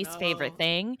his Oh, least favorite no.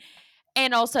 thing.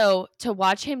 And also to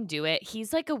watch him do it,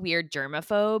 he's like a weird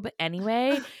germaphobe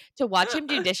anyway. To watch him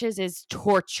do dishes is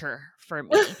torture for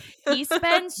me. He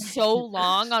spends so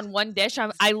long on one dish.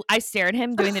 I stare at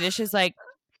him doing the dishes like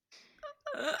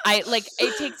I like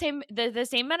it takes him the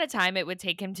same amount of time it would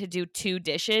take him to do 2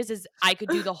 dishes as I could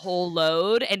do the whole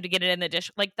load and to get it in the dish.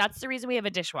 Like that's the reason we have a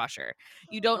dishwasher.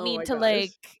 You don't Oh need my to gosh.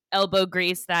 like elbow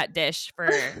grease that dish for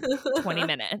 20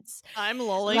 minutes. I'm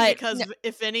lolling But because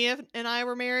if any of and I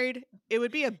were married, it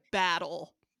would be a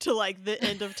battle to like the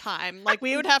end of time. Like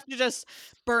we would have to just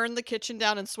burn the kitchen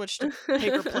down and switch to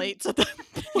paper plates at that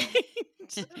point.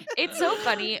 it's so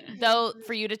funny though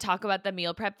for you to talk about the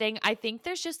meal prep thing. I think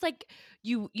there's just like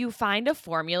you find a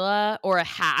formula or a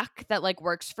hack that like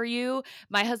works for you.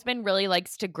 My husband really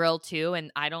likes to grill too,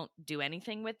 and I don't do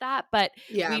anything with that, but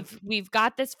Yeah. we've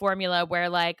got this formula where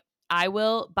like I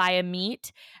will buy a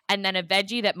meat and then a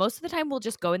veggie that most of the time will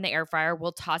just go in the air fryer.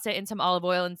 We'll toss it in some olive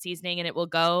oil and seasoning and it will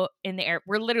go in the air.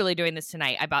 We're literally doing this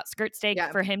tonight. I bought skirt steak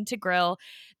Yeah. for him to grill.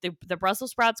 The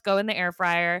Brussels sprouts go in the air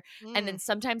fryer. And then Mm.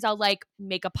 sometimes I'll like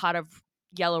make a pot of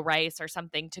yellow rice or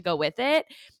something to go with it.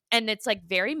 And it's like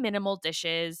very minimal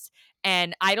dishes.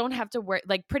 And I don't have to work.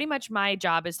 Like pretty much my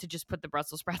job is to just put the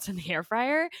Brussels sprouts in the air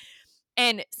fryer.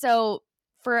 And so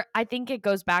I think it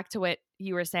goes back to what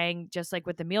you were saying, just like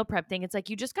with the meal prep thing. It's like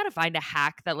you just got to find a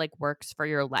hack that like works for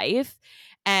your life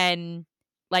and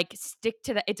like stick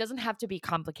to that. It doesn't have to be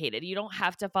complicated. You don't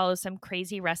have to follow some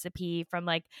crazy recipe from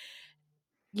like,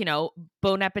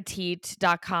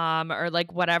 bonappetit.com or like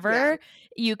Yeah. whatever.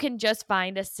 You can just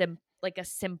find a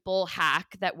simple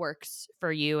hack that works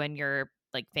for you and your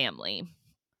like family.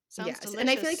 Sounds Yes, and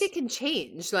I feel like it delicious. can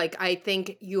change. Like, I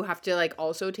think you have to like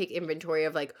also take inventory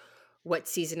of like what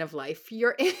season of life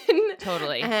you're in,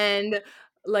 Totally. and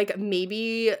like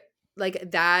maybe like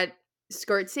that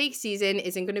skirt steak season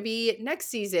isn't going to be next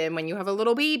season when you have a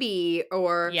little baby,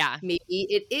 or Yeah. maybe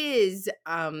it is.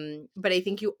 But I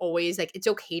think you always like it's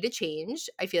okay to change.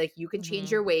 I feel like you can change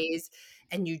Mhm. your ways,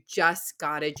 and you just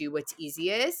gotta do what's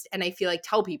easiest. And I feel like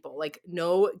tell people like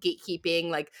no gatekeeping.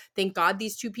 Like, thank God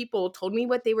these 2 people told me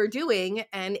what they were doing,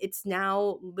 and it's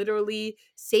now literally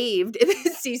saved in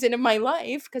this season of my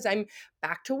life because I'm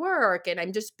back to work and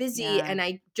I'm just busy, Yeah. and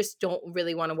I just don't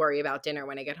really want to worry about dinner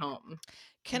when I get home.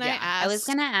 Can I Yeah. I was ask?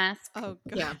 gonna ask. Oh,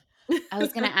 go Yeah. I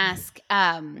was gonna ask.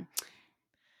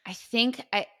 I think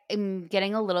I am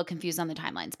getting a little confused on the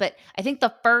timelines, but I think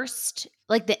the first,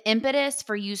 like the impetus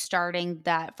for you starting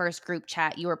that first group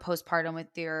chat, you were postpartum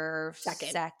with your Second.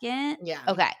 second. Yeah.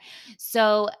 Okay.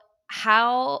 So,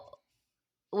 how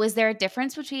was there a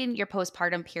difference between your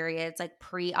postpartum periods, like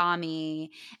pre-Ah.mi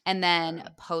and then Yeah.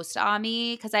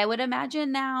 post-Ah.mi? Because I would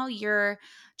imagine now you're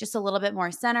just a little bit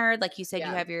more centered. Like you said, you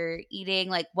Yeah. have your eating.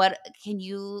 Like, what can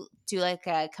you do, like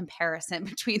a comparison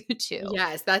between the two?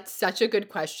 Yes, that's such a good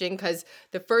question because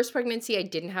the first pregnancy I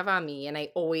didn't have on me, and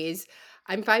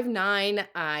I'm 5'9".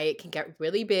 I can get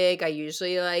really big. I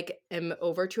usually like am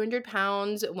over 200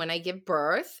 pounds when I give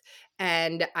birth,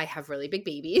 and I have really big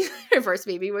babies. My first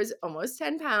baby was almost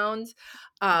 10 pounds.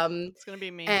 Um, It's gonna be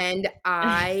me. and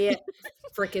I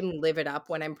freaking live it up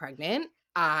when I'm pregnant.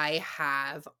 I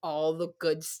have all the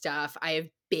good stuff. I have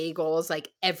bagels like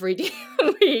every day of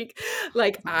the week.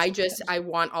 Like That's good. I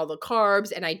want all the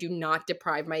carbs, and I do not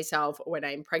deprive myself when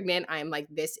I'm pregnant. I'm like,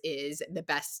 this is the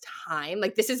best time.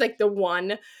 Like this is like the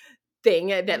one thing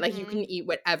that like you Mhm. can eat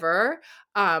whatever.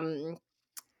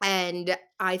 And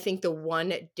I think the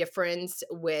one difference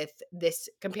with this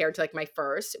compared to like my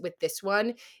first with this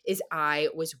one is I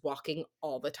was walking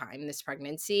all the time this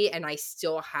pregnancy, and I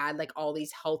still had like all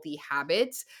these healthy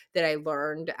habits that I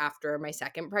learned after my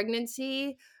second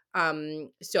pregnancy.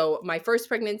 So my first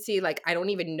pregnancy, like I don't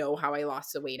even know how I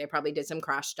lost the weight. I probably did some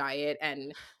crash diet,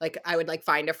 and like I would like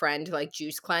find a friend to like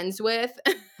juice cleanse with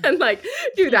and like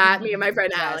do that. Me and my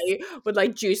friend Yes. Allie would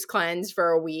like juice cleanse for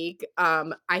a week.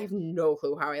 I have no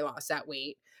clue how I lost that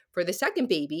weight. For the second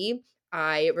baby,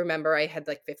 I remember I had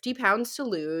like 50 pounds to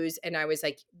lose. And I was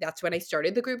like, that's when I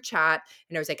started the group chat.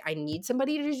 And I was like, I need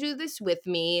somebody to do this with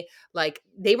me. Like,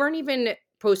 they weren't even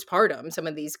postpartum, some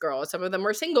of these girls. Some of them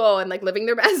were single and like living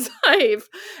their best life.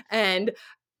 And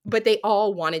but they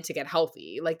all wanted to get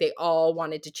healthy. Like they all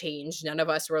wanted to change. None of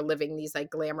us were living these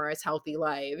like glamorous, healthy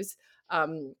lives.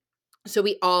 Um, so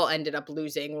we all ended up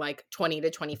losing like 20 to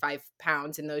 25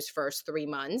 pounds in those first 3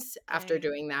 months after Dang.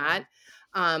 doing that.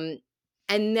 Um,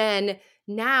 and then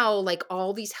now, like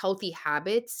all these healthy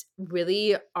habits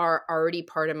really are already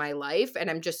part of my life. And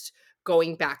I'm just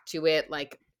going back to it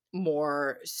like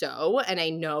more so. And I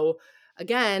know,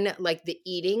 again, like the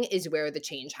eating is where the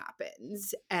change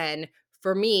happens. And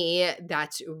for me,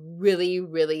 that's really,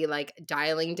 really like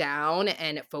dialing down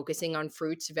and focusing on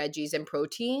fruits, veggies, and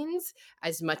proteins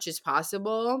as much as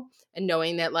possible, and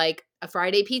knowing that like a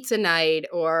Friday pizza night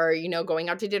or going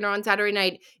out to dinner on Saturday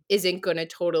night isn't going to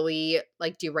totally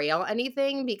like derail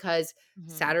anything, because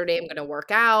Mhm. Saturday I'm going to work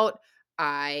out.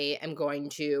 I am going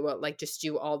to like just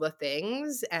do all the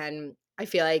things, and I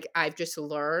feel like I've just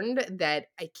learned that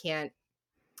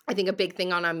I think a big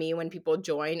thing on me when people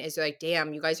join is like,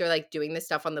 damn, you guys are like doing this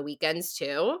stuff on the weekends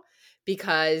too,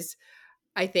 because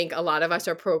I think a lot of us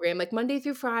are programmed like Monday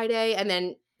through Friday and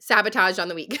then sabotage on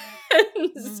the weekends.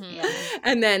 Yeah. Mhm.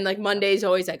 And then like Monday's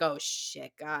always like, oh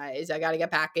shit, guys, I got to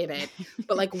get back in it.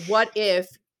 But like, what if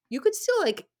you could still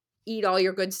like eat all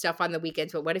your good stuff on the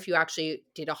weekends, but what if you actually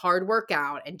did a hard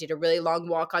workout and did a really long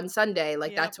walk on Sunday?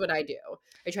 Like, Yep. that's what I do.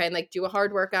 I try and like do a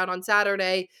hard workout on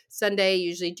Saturday. Sunday,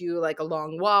 usually do like a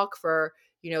long walk for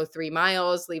 3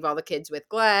 miles, leave all the kids with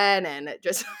Glenn, and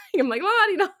just I'm like,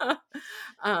 la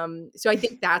so I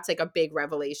think that's like a big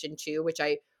revelation too, which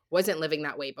I wasn't living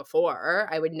that way before.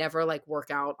 I would never like work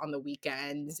out on the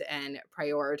weekends and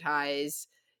prioritize,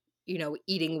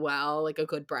 eating well, like a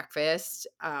good breakfast.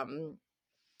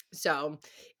 So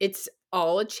it's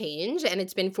all a change, and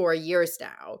it's been 4 years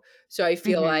now. So I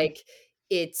feel Mhm. like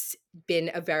it's been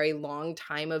a very long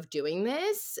time of doing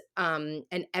this. And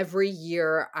every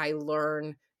year I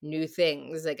learn new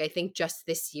things. Like I think just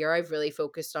this year I've really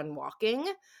focused on walking.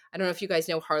 I don't know if you guys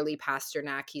know Harley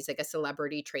Pasternak. He's like a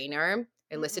celebrity trainer.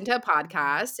 I listened Mm-mm. to a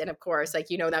podcast, and of course, like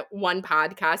that one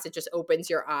podcast, it just opens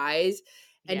your eyes.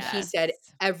 And he Yes. said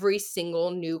every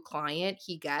single new client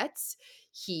he gets,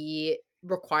 he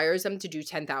requires them to do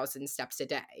 10,000 steps a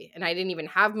day. And I didn't even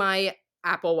have my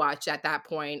Apple Watch at that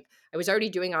point. I was already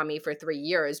doing Ah.mi for 3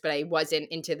 years, but I wasn't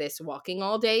into this walking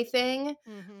all day thing.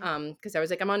 Mm-hmm. Because I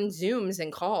was like, I'm on Zooms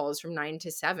and calls from 9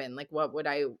 to 7. Like, how would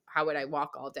I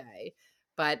walk all day?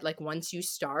 But like once you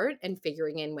start and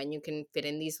figuring in when you can fit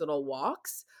in these little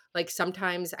walks, like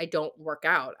sometimes I don't work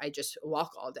out. I just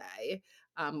walk all day.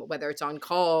 Whether it's on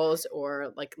calls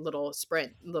or like little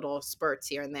spurts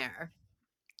here and there.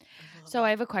 I love So I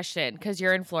it. have a question because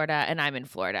you're in Florida and I'm in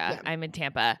Florida. Yeah. I'm in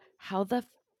Tampa. How the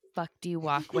fuck do you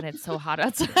walk when it's so hot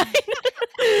outside?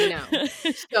 I know.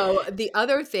 So the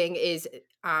other thing is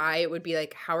I would be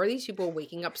like, how are these people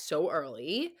waking up so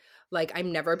early? Like I've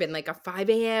never been like a 5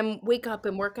 a.m. wake up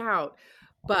and work out.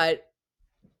 But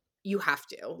you have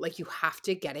to. Like you have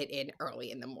to get it in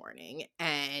early in the morning.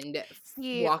 And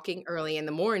See, walking early in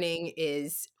the morning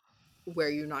is where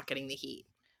you're not getting the heat.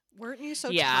 Weren't you so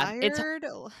yeah, it's tired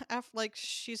after like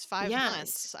she's 5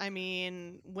 months? Yes. I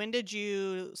mean, when did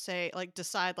you say like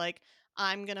decide like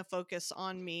I'm gonna focus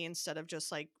on me instead of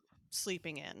just like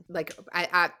sleeping in? Like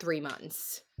at 3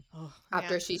 months. Oh yeah.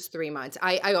 After she's 3 months.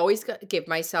 I always give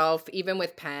myself, even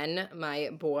with Penn, my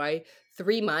boy,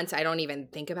 3 months. I don't even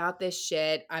think about this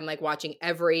shit. I'm like watching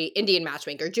every Indian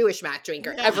matchmaker, Jewish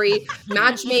matchmaker, every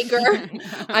matchmaker.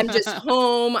 I'm just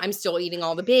home. I'm still eating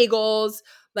all the bagels.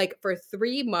 Like for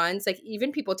 3 months, like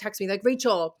even people text me like,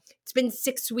 Rachel, it's been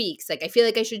 6 weeks. Like I feel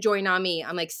like I should join On Me.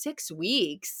 I'm like, 6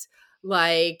 weeks?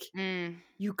 Like Mm.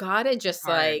 you gotta it's just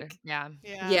hard. like, Yeah.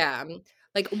 Yeah. yeah.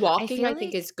 Like I walking, feel I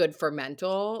think like, is good for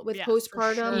mental with Yes, for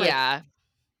postpartum. sure. yeah.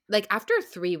 Like after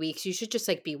 3 weeks, you should just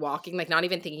like be walking, like not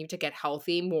even thinking to get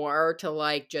healthy, more to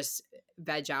like just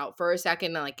veg out for a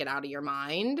second and like get out of your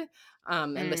mind.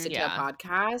 and listen to a Yeah.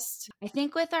 podcast. I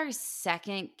think with our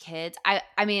second kids,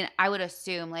 I mean, I would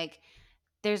assume like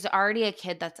there's already a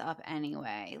kid that's up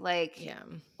anyway. Like Yeah.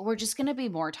 we're just going to be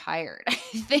more tired. I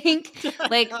think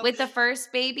like know. with the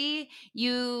first baby,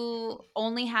 you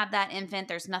only have that infant.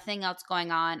 There's nothing else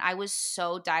going on. I was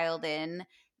so dialed in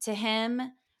to him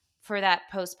for that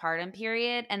postpartum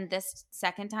period, and this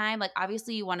second time, like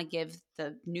obviously you want to give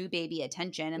the new baby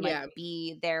attention and like Yeah.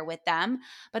 be there with them,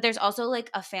 but there's also like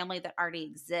a family that already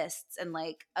exists and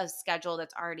like a schedule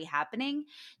that's already happening.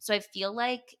 So I feel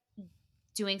like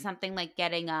doing something like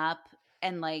getting up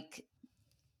and like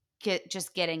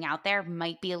just getting out there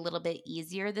might be a little bit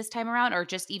easier this time around, or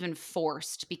just even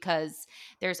forced because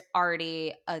there's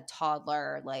already a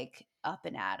toddler like up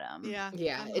and at 'em. Yeah,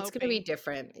 Yeah, I'm it's gonna be hoping.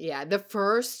 different. Yeah, the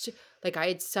first, like, I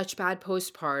had such bad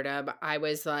postpartum. I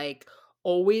was like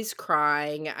always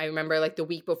crying. I remember like the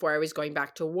week before I was going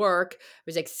back to work, I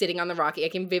was like sitting on the rocking. I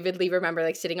can vividly remember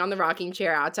like sitting on the rocking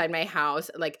chair outside my house,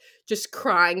 like just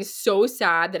crying so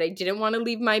sad that I didn't want to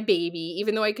leave my baby,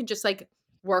 even though I could just like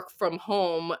work from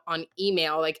home on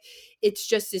email. Like, it's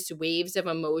just this waves of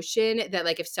emotion that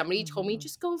like if somebody told me Mhm.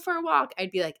 just go for a walk, I'd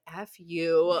be like, F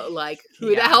you, like who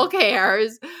the Yeah. hell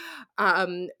cares?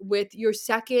 With your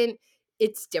second,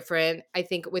 it's different. I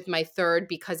think with my third,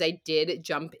 because I did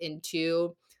jump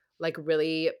into like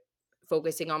really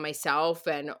focusing on myself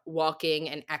and walking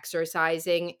and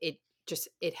exercising,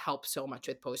 it helps so much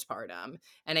with postpartum.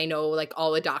 And I know like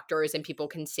all the doctors and people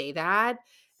can say that,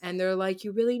 and they're like,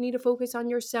 you really need to focus on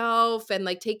yourself and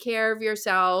like take care of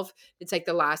yourself. It's like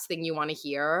the last thing you want to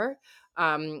hear.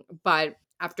 But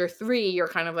after 3, you're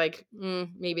kind of like,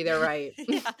 maybe they're right.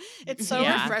 Yeah, it's so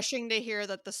Yeah. refreshing to hear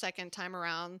that the second time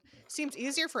around seems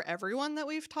easier for everyone that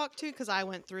we've talked to, because I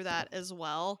went through that as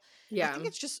well. I Yeah. think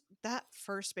it's just that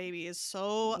first baby is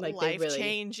so Like they life really, I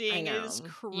changing. It is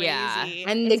know. Yeah. crazy.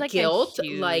 And the It's like a guilt,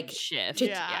 huge like to shift.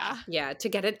 Yeah. Yeah. yeah, to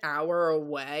get an hour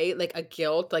away, like a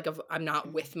guilt, like of I'm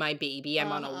not with my baby,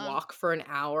 I'm on a Uh-huh. walk for an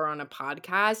hour on a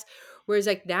podcast. Whereas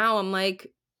like now I'm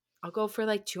like, I'll go for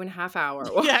like 2.5 hour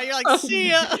Yeah, you're like, walk. see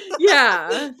ya.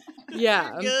 Yeah. You're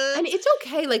Yeah. good. And it's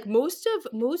okay. Like most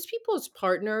people's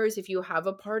partners, if you have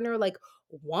a partner, like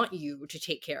want you to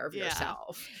take care of Yeah.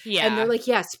 yourself. And they're Yeah. like,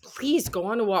 yes, please go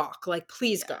on a walk. Like,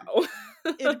 please go.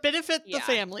 Yeah. It'd benefit the Yeah.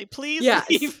 family. Please Yes.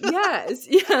 leave. Yes.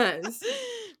 Yes.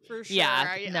 For sure.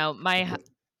 Yeah. No,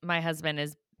 my husband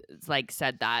is like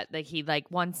said that. Like he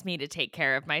like wants me to take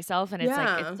care of myself, and it's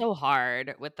like it's Yeah. so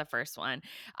hard with the first one.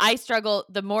 I struggle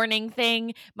the morning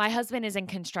thing. My husband is in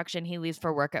construction. He leaves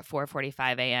for work at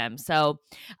 4:45 a.m. So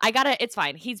I got to it's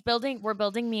fine. We're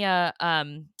building me a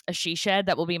she shed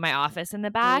that will be my office in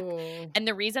the back. Ooh. And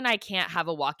the reason I can't have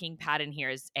a walking pad in here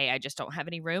is I just don't have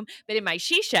any room, but in my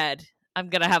she shed I'm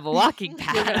going to have a walking You're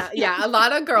pad. gonna Yeah, a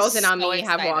lot of girls in So Ah.mi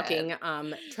have excited. walking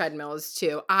treadmills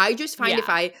too. I just find if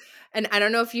Yeah. I and I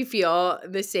don't know if you feel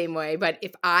the same way, but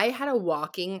if I had a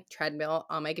walking treadmill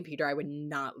on my computer, I would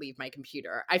not leave my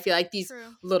computer. I feel like these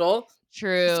True. little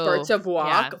spurts True. of Yeah.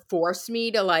 walk force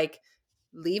me to like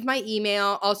leave my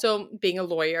email. Also, being a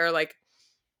lawyer, like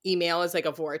email is like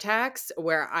a vortex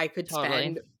where I could Totally.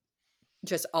 spend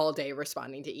just all day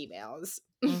responding to emails.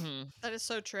 Mhm. That is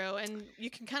so true. And you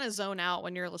can kind of zone out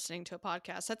when you're listening to a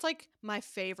podcast. That's like my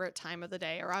favorite time of the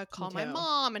day. Or I Me call my too.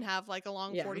 mom and have like a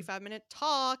long Yeah. 45-minute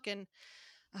talk. And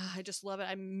I just love it.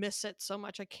 I miss it so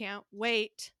much. I can't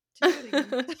wait to do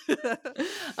it again.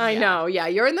 I Yeah. know. Yeah,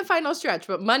 you're in the final stretch,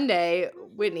 but Monday,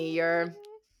 Whitney, you're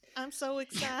I'm so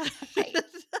excited.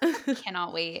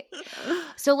 Cannot wait.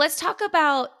 So let's talk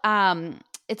about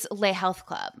it's Lay Health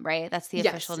Club, right? That's the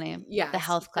official Yes. name. The Yes.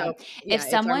 Health Club. So, If yeah, it's our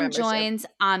someone membership. joins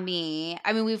Ah.mi,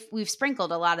 I mean we've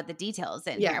sprinkled a lot of the details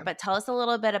in Yeah. here, but tell us a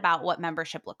little bit about what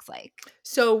membership looks like.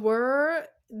 So we're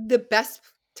the best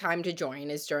time to join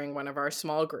is during one of our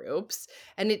small groups,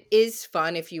 and it is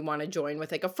fun if you want to join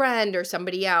with like a friend or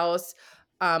somebody else.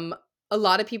 Um a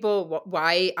lot of people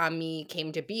why me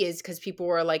came to be is because people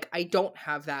were like, I don't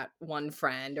have that one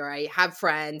friend, or I have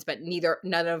friends but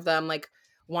none of them like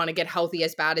want to get healthy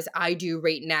as bad as I do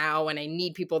right now, and I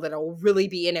need people that'll really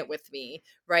be in it with me,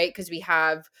 right? Because we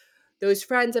have those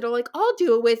friends that are like, I'll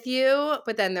do it with you,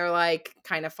 but then they're like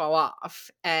kind of fall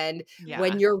off. And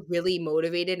when Yeah. you're really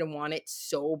motivated and want it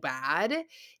so bad,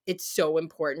 it's so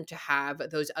important to have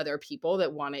those other people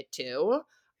that want it too.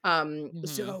 Mhm.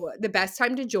 So the best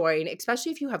time to join,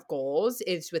 especially if you have goals,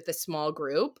 is with a small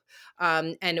group.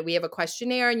 And we have a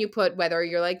questionnaire, and you put whether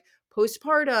you're like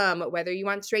postpartum, whether you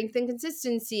want strength and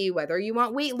consistency, whether you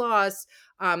want weight loss.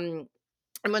 Um,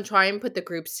 I'm gonna try and put the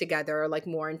groups together like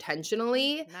more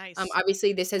intentionally. Nice.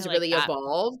 Obviously, this I has like really that.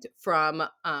 evolved from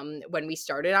when we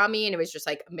started Ah.mi, and it was just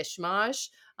like a mishmash.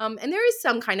 And there is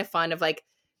some kind of fun of like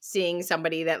seeing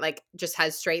somebody that like just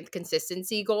has strength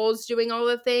consistency goals doing all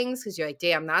the things because you're like,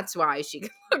 damn, that's why she can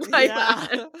look like Yeah.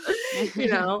 that, you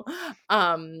know.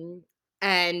 Um,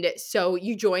 and so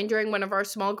you join during one of our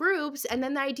small groups, and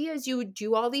then the idea is you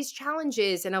do all these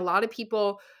challenges, and a lot of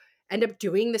people end up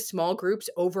doing the small groups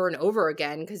over and over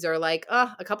again because they're like,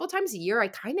 a couple times a year, I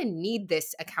kind of need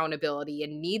this accountability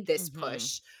and need this Mhm.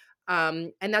 push.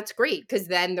 And that's great because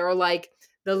then they're like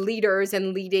the leaders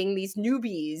and leading these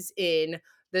newbies in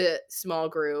the small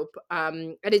group.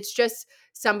 And it's just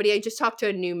somebody, I just talked to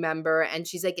a new member and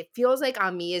she's like, it feels like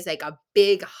on me is like a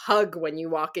big hug when you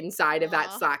walk inside of that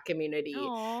Aw. Slack community. And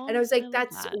I Aw, was I like, love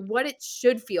that's that. what it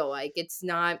should feel like. It's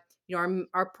not,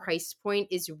 our price point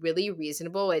is really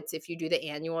reasonable. It's if you do the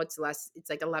annual, it's less, it's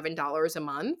like $11 a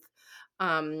month.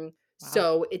 Wow.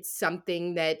 So it's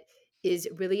something that is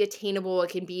really attainable. It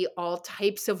can be all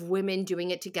types of women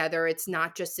doing it together. It's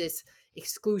not just this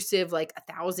exclusive like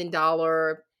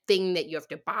 $1,000 thing that you have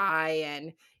to buy.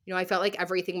 And I felt like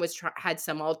everything was had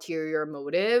some ulterior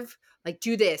motive, like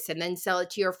do this and then sell it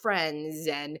to your friends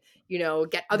and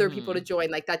get other people to Mhm. join.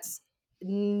 Like that's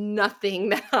nothing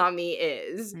that Ah.mi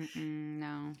is.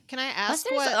 No. Can I Plus, ask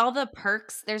there's what all the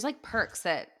perks. There's like perks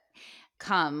that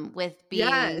come with being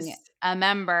Yes. a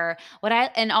member.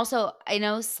 And also I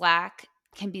know Slack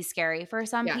can be scary for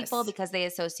some people Yes. because they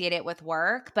associate it with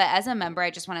work. But as a member, I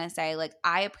just want to say, like,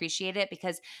 I appreciate it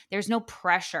because there's no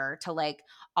pressure to like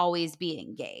always be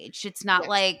engaged. It's not Yes.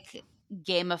 like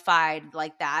gamified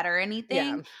like that or Yeah.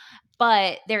 anything,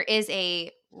 but there is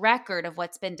a record of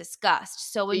what's been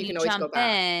discussed. So So when you you can always go jump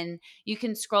back. in, you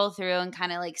can scroll through and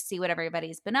kind of like see what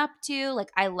everybody's been up to. Like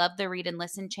I love the read and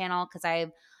listen channel because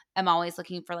I am always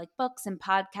looking for like books and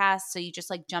podcasts. So you just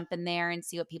like jump in there and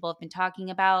see what people have been talking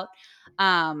about.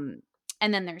 Um,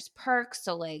 and then there's perks.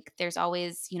 So like there's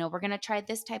always, we're going to try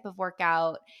this type of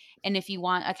workout. And if you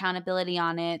want accountability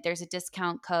on it, there's a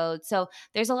discount code. So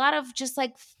there's a lot of just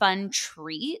like fun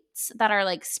treats that are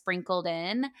like sprinkled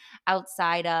in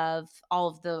outside of all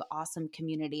of the awesome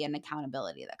community and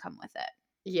accountability that come with it.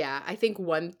 Yeah, I think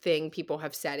one thing people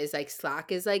have said is like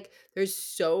Slack is like there's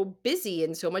so busy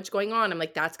and so much going on. I'm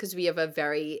like that's because we have a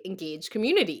very engaged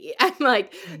community and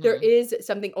like there Mhm. is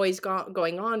something always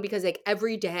going on because like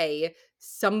every day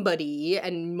somebody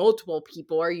and multiple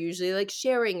people are usually like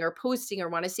sharing or posting or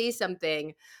want to say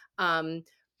something. Um,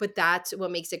 but that's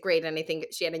what makes it great. And I think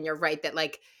Shannon, you're right that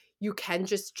like you can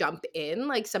just jump in.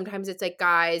 Like sometimes it's like,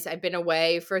 guys, I've been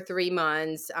away for 3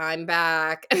 months. I'm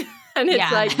back. And it's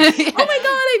Yeah. like, oh my God,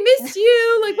 I missed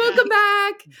you. Like, Yeah. welcome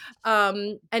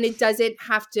back. And it doesn't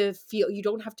have to feel, you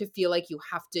don't have to feel like you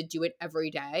have to do it every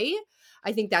day.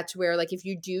 I think that's where, like, if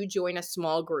you do join a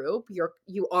small group,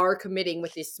 you are committing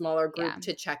with this smaller Yeah. group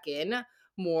to check in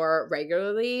more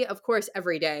regularly. Of course,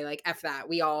 every day, like F that.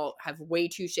 We all have way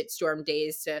too shitstorm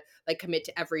days to like commit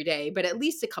to every day, but at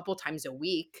least a couple times a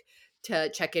week to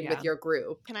check in with Yeah. your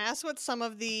group. Can I ask what some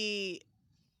of the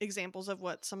examples of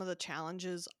what some of the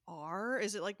challenges are?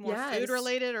 Is it like more food Yes.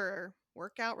 related or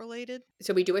workout related?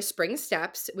 So we do a spring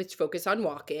steps, which focus on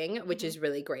walking, which Mhm. is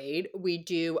really great. We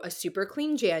do a super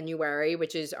clean January,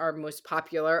 which is our most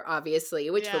popular, obviously,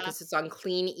 which Yeah. focuses on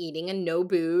clean eating and no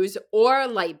booze or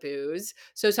light booze.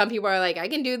 So some people are like, I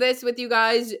can do this with you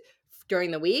guys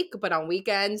during the week, but on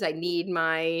weekends, I need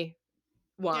my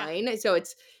Yeah. wine. So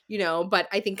it's, but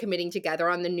I think committing together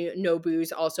on the new no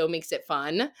booze also makes it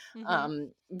fun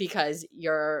Mhm. because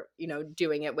you're,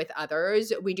 doing it with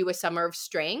others. We do a summer of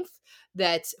strength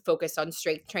that's focused on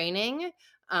strength training.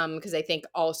 Because I think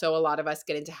also a lot of us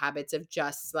get into habits of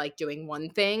just like doing one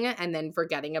thing and then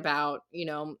forgetting about,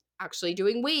 actually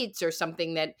doing weights or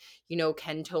something that,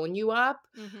 can tone you up.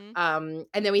 Mhm.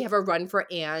 And then we have a run for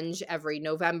Ange every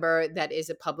November that is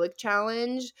a public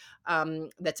challenge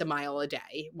that's a mile a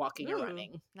day, walking or Ooh,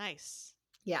 running. nice.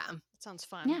 Yeah, That sounds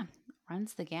fun. Yeah.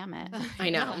 Runs the gamut. I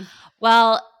Yeah. know.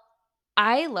 Well,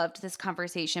 I loved this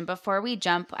conversation. Before we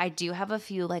jump, I do have a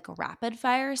few like rapid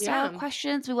fire style Yeah,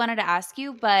 questions we wanted to ask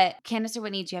you. But Candace or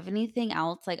Whitney, do you have anything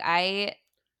else? Like I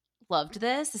loved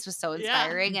this. This was so Yeah.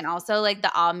 inspiring. And also like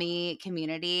the AMI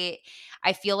community,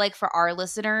 I feel like for our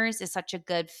listeners is such a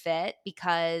good fit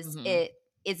because Mhm. it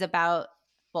is about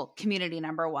community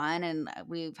number one. And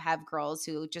we have girls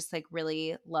who just like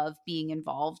really love being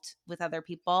involved with other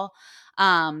people.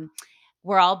 Um,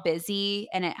 we're all busy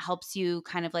and it helps you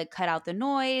kind of like cut out the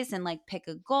noise and like pick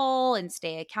a goal and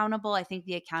stay accountable. I think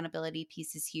the accountability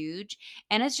piece is huge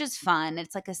and it's just fun.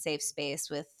 It's like a safe space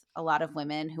with a lot of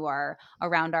women who are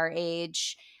around our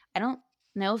age. I don't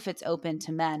know if it's open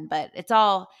to men, but it's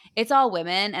all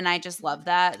women, and I just love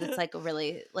that. It's like a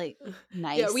really like Yeah,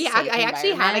 nice, we have. safe I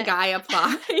actually had a environment. guy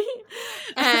apply,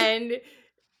 and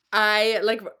I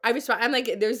was. I'm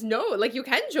like, there's no like you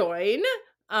can join.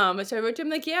 So I wrote to him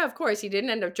like, yeah, of course. He didn't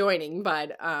end up joining,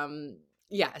 but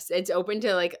yes, it's open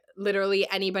to like literally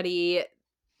anybody.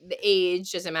 The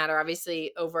age doesn't matter,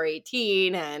 obviously over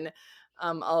 18 and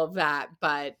all of that,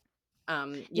 but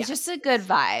It's just yes, a good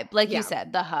vibe, like you yeah,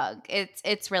 said. The hug,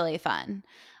 it's really fun.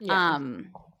 yeah.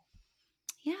 Um,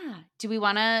 yeah. Do we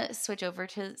want to switch over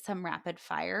to some rapid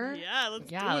fire? Yeah, let's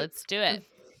do Yeah, it. let's do it.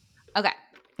 Okay,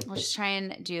 we'll just try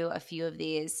and do a few of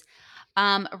these.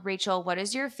 Rachel, what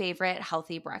is your favorite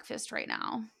healthy breakfast right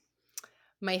now?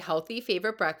 My healthy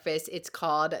favorite breakfast, it's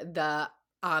called the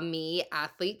Ah.mi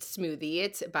athlete smoothie.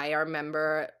 It's by our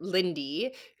member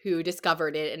Lindy, who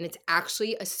discovered it, and it's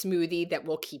actually a smoothie that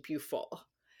will keep you full.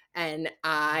 And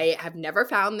I have never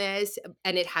found this,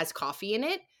 and it has coffee in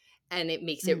it, and it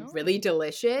makes it Mm. really Oh,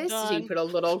 delicious. So you done. put a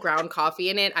little ground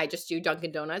coffee in it. I just do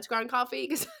Dunkin' Donuts ground coffee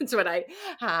because that's what I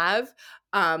have.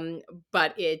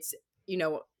 But it's, you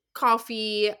know,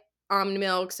 coffee, almond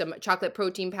milk, some chocolate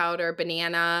protein powder,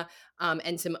 banana,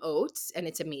 and some oats, and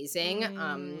it's amazing.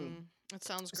 That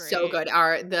sounds So great.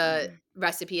 good. The Mm,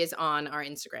 recipe is on our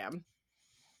Instagram.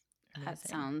 that Amazing.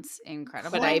 sounds But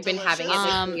incredible. I've been having it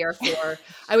Delicious. like Um, 3 or 4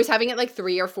 I was having it like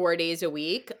 3 or 4 days a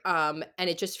week, and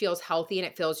it just feels healthy and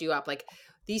it fills you up. Like,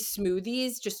 these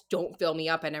smoothies just don't fill me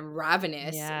up, and I'm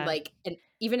ravenous, Yeah, like,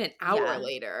 even an hour yeah,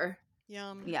 later.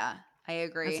 Yum. yeah, I that's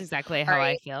agree. exactly All how I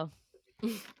right, feel.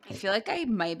 I feel like I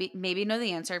might maybe know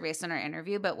the answer based on our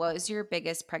interview, but what was your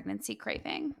biggest pregnancy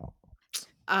craving?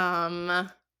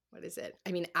 What is it?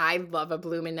 I mean, I love a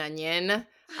bloomin' onion.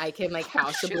 I can, like, Oh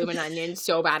house a shoot. bloomin' onion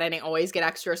so bad, and I always get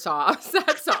extra sauce.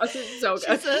 That sauce is so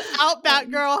good. She's an Outback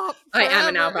girl I am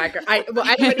an forever. Outback girl. Well,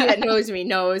 anybody that knows me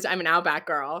knows I'm an Outback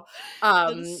girl.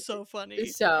 That is Um, so funny.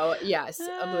 so yes,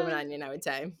 a bloomin' Uh, onion, I would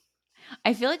say.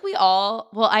 I feel like we all,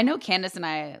 well, I know Candace and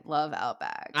I love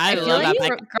Outback. I I feel love like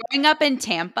Really? Outback. growing up in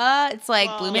Tampa, it's like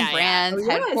Bloomin' Well, Yeah, yeah. Oh, Brands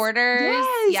yes. headquarters.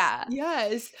 Yes. Yeah.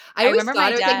 Yes. I I always remember my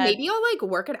thought I was like, dad. maybe I'll, like,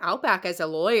 work at Outback as a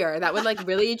lawyer. That would, like,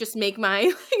 really just make my,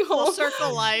 like, full whole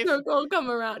circle life. circle come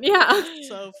around. Yeah. That's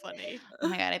so funny. Oh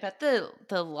my god, I bet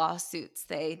the lawsuits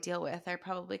they deal with are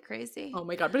probably crazy. Oh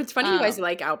my god, but it's funny you guys Um,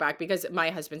 like Outback because my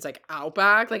husband's like,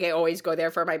 "Outback?" Like, I always go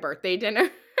there for my birthday dinner.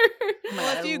 oh my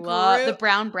Well, god, I if love the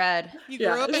brown bread. you grew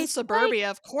up in Yes. It's like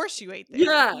suburbia, of course you ate there.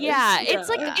 Yes. yeah, Yeah.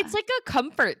 Yeah. it's like a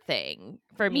comfort thing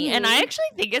for me, and I Mhm. actually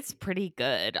think it's pretty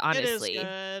good, It is honestly.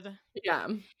 good. Yeah.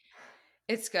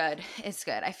 It's good. It's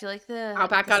good. I feel like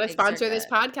Outback the gotta steaks are sponsor this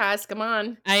good. podcast, come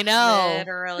on. I know.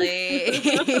 Literally.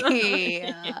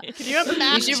 Yeah. Can you We should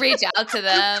imagine? reach out to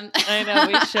them. I know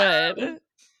we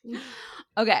should.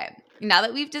 Okay. Now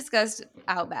that we've discussed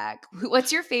Outback,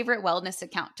 what's your favorite wellness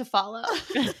account to follow?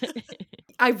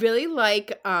 I really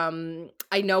like,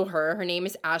 I know her. Her name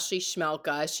is Ashley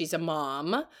Schmelka. She's a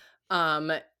mom.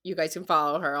 Um, you guys can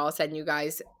follow her. I'll send you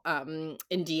guys in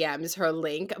DMs her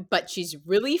link. But she's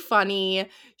really funny.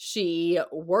 She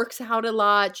works out a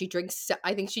lot. She drinks.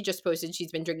 I think she just posted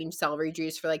she's been drinking celery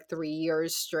juice for like 3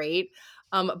 years straight.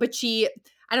 But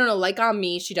I don't know, like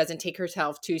Ah.mi, she doesn't take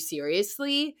herself too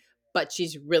seriously. But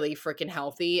she's really freaking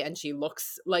healthy, and she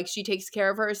looks like she takes care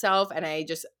of herself. And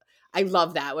I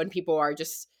love that when people are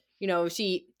just,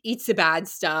 she eats the bad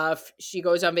stuff. She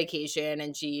goes on vacation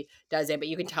and she does it, but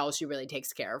you can tell she really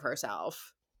takes care of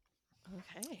herself.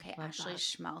 Okay. Okay, Love Ashley that.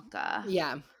 Schmelka.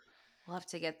 Yeah. We'll have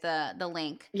to get the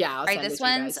link. Yeah, I'll All right, send this it to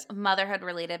you one's guys. motherhood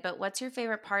related, but what's your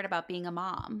favorite part about being a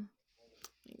mom?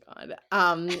 God.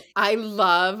 I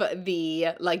love the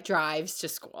like drives to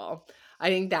school. I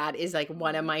think that is like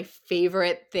one of Mhm. my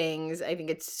favorite things. I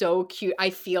think it's so cute. I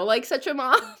feel like such a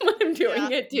mom when I'm doing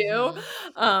Yeah. it too.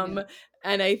 Mhm. Yeah.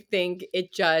 And I think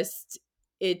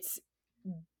it's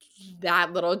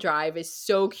that little drive is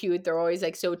so cute. They're always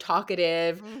like so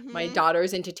talkative. My Mhm.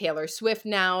 daughter's into Taylor Swift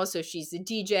now, so she's a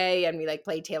DJ and we like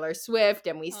play Taylor Swift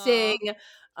and we sing.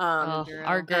 Aw. Good Um Oh,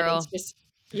 our girl. and it's girl. just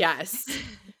yes.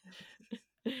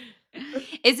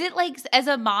 Is it like, as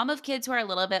a mom of kids who are a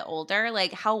little bit older,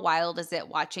 like how wild is it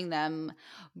watching them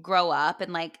grow up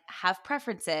and like have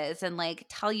preferences and like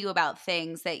tell you about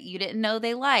things that you didn't know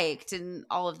they liked and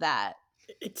all of that?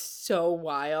 It's so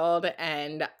wild,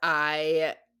 and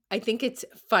I think it's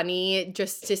funny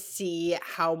just to see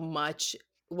how much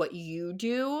what you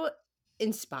do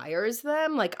inspires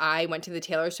them. Like, I went to the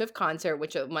Taylor Swift concert,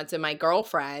 which once of my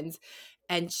girlfriends,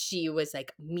 and she was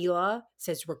like, "Mila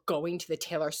says we're going to the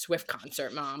Taylor Swift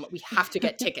concert, mom. We have to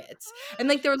get tickets." And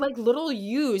like they're like little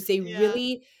yous. They Yeah.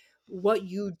 really what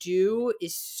you do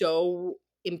is so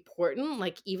important,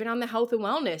 like even on the health and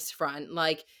wellness front.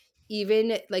 Like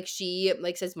even like she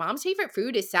like says mom's favorite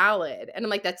food is salad, and I'm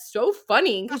like, that's so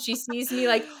funny because she sees me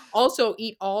like also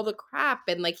eat all the crap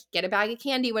and like get a bag of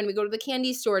candy when we go to the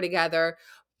candy store together,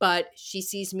 but she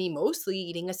sees me mostly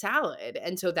eating a salad,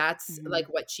 and so that's like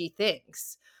what she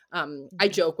thinks. I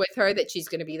joke with her that she's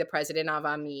going to be the president of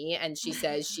Ah.mi, and she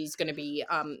says she's going to be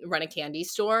run a candy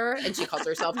store, and she calls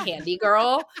herself Candy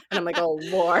Girl, and I'm like, oh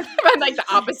Lord, I'm like the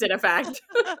opposite effect.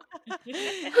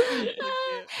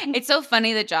 It's so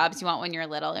funny the jobs you want when you're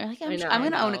little. You're like, I I'm know.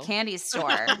 going to own a candy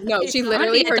store. No, she I'm going to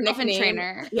literally be a her dolphin nickname.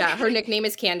 trainer. Yeah, her nickname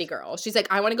is Candy Girl. She's like,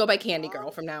 I want to go by Candy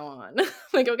Girl from now on.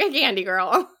 Like, okay, Candy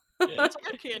Girl. That's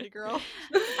our Candy Girl.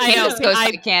 I know. Candace goes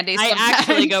by candy I sometimes.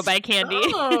 actually go by Candy.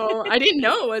 Oh, I didn't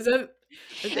know. Was it?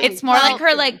 It's more like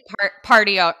her like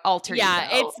party alter ego. Yeah,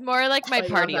 it's more like my I love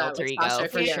party that, alter like ego Sasha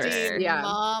for Fierce. sure. Yeah.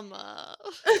 Mama.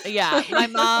 Yeah,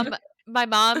 my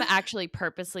mom actually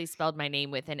purposely spelled my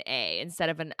name with an A instead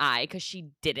of an I because she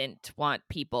didn't want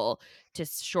people to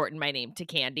shorten my name to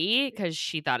Candy because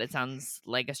she thought it sounds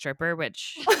like a stripper,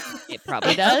 which it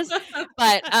probably does.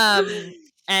 But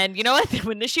and you know what?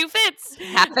 When the shoe fits,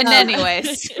 happened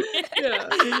anyways.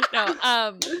 Yeah.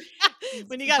 No,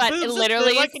 When you got but boobs,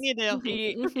 literally, what can you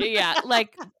do? yeah,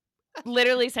 like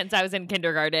literally since I was in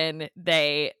kindergarten,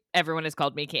 everyone has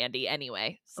called me Candy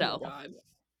anyway. So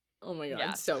Oh my God.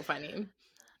 yeah. So funny.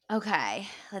 Okay,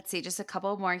 let's see. Just a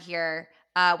couple more here.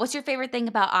 What's your favorite thing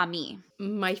about Ah.mi?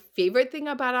 My favorite thing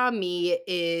about Ah.mi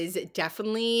is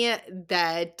definitely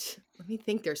that, let me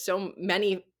think, there's so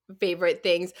many favorite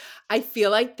things. I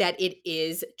feel like that it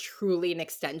is truly an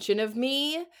extension of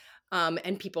me.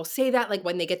 And people say that like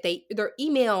when they get their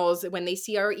emails, when they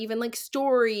see our even like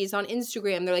stories on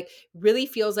Instagram, they're like, really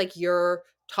feels like you're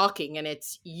talking and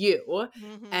it's you.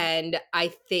 Mhm. And I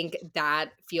think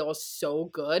that feels so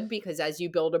good because as you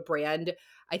build a brand,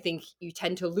 I think you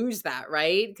tend to lose that,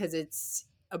 right? Because it's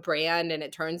a brand and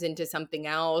it turns into something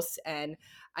else. And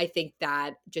I think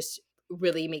that just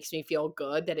really makes me feel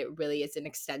good that it really is an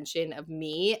extension of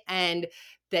me, and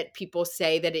that people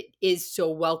say that it is so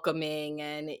welcoming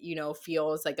and, you know,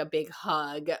 feels like a big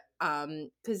hug.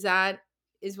 Because that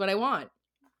is what I want.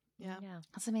 Yeah.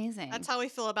 That's amazing. That's how we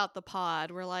feel about the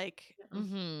pod. We're like,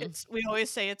 Mm-hmm. we always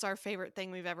say it's our favorite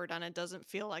thing we've ever done. It doesn't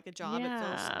feel like a job. It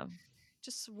feels Yeah.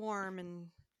 just warm and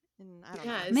I don't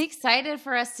know. Yes. I'm excited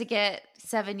for us to get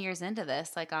 7 years into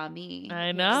this, like Ah.mi. I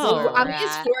See know. where Well, we're I mean,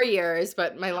 it's at. 4 years,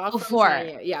 but my law firm's 4. 9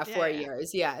 years. Yeah, 4 Yeah.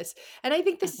 years. Yes. And I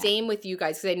think the Okay. same with you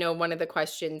guys, because I know one of the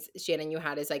questions, Shannon, you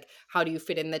had is like, how do you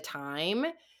fit in the time?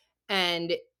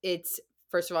 And it's,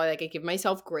 first of all, like I give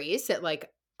myself grace that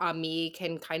like me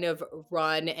can kind of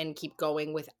run and keep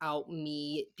going without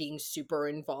me being super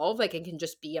involved. Like I can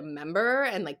just be a member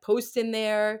and like post in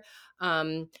there.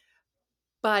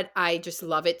 But I just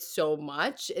love it so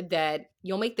much that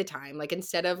you'll make the time. Like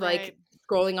instead of like Right.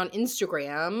 scrolling on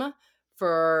Instagram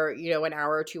for, you know, an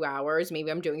hour or 2 hours, maybe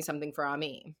I'm doing something for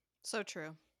me. So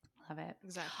true. Love it.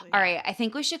 Exactly. All right, I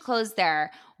think we should close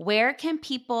there. Where can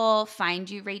people find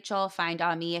you, Rachel, find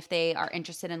Ah.mi if they are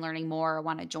interested in learning more or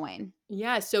want to join?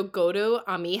 Yeah, so go to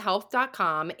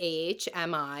ahmihealth.com,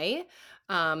 AHMI,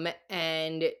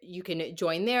 and you can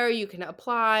join there. You can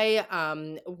apply.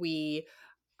 We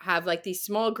have like these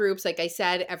small groups, like I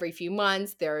said, every few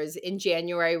months. There's in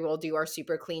January, we'll do our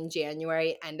super clean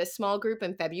January and a small group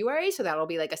in February. So that'll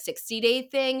be like a 60-day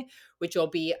thing, which will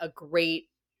be a great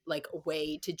like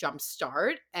way to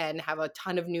jumpstart and have a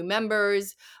ton of new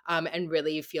members, and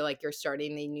really feel like you're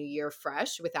starting the new year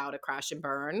fresh without a crash and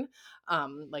burn,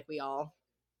 like we all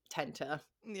tend to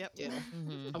Yep. do,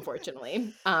 Mm-hmm.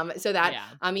 unfortunately. So that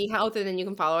AMI Health, and then you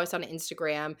can follow us on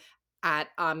Instagram at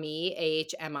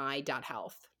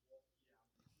AMI.health.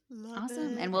 Love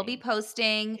Awesome. it. And we'll be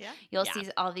posting. Yeah. You'll see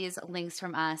all these links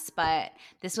from us. But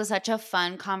this was such a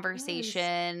fun Yes.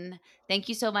 conversation. Thank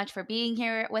you so much for being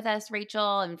here with us,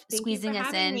 Rachel, and Thank you for squeezing us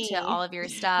having into me. all of your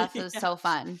stuff. It was Yeah. so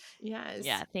fun. Yes.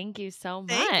 Yeah. Thank you so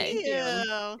much. Thank you.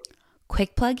 you.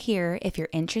 Quick plug here, if you're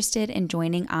interested in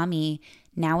joining Ah.mi,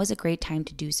 now is a great time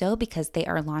to do so because they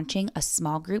are launching a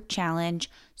small group challenge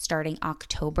starting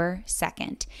October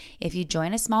 2nd. If you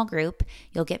join a small group,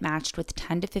 you'll get matched with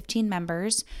 10 to 15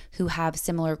 members who have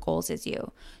similar goals as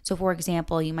you. So for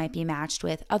example, you might be matched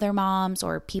with other moms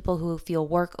or people who feel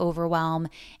work overwhelm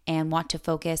and want to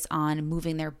focus on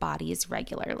moving their bodies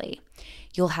regularly.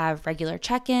 You'll have regular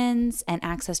check-ins and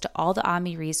access to all the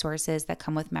Ah.mi resources that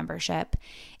come with membership.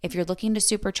 If you're looking to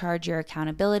supercharge your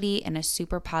accountability in a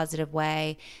super positive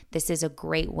way, this is a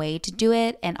great way to do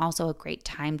it and also a great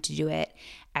time to do it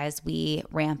as we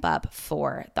ramp up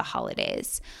for the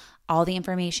holidays. All the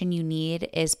information you need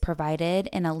is provided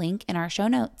in a link in our show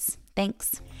notes.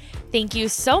 Thanks. Thank you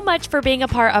so much for being a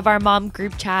part of our mom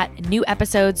group chat. New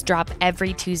episodes drop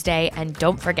every Tuesday. And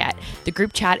don't forget, the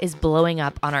group chat is blowing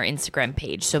up on our Instagram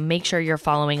page. So make sure you're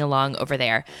following along over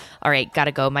there. All right,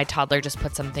 gotta go. My toddler just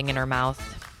put something in her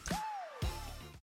mouth.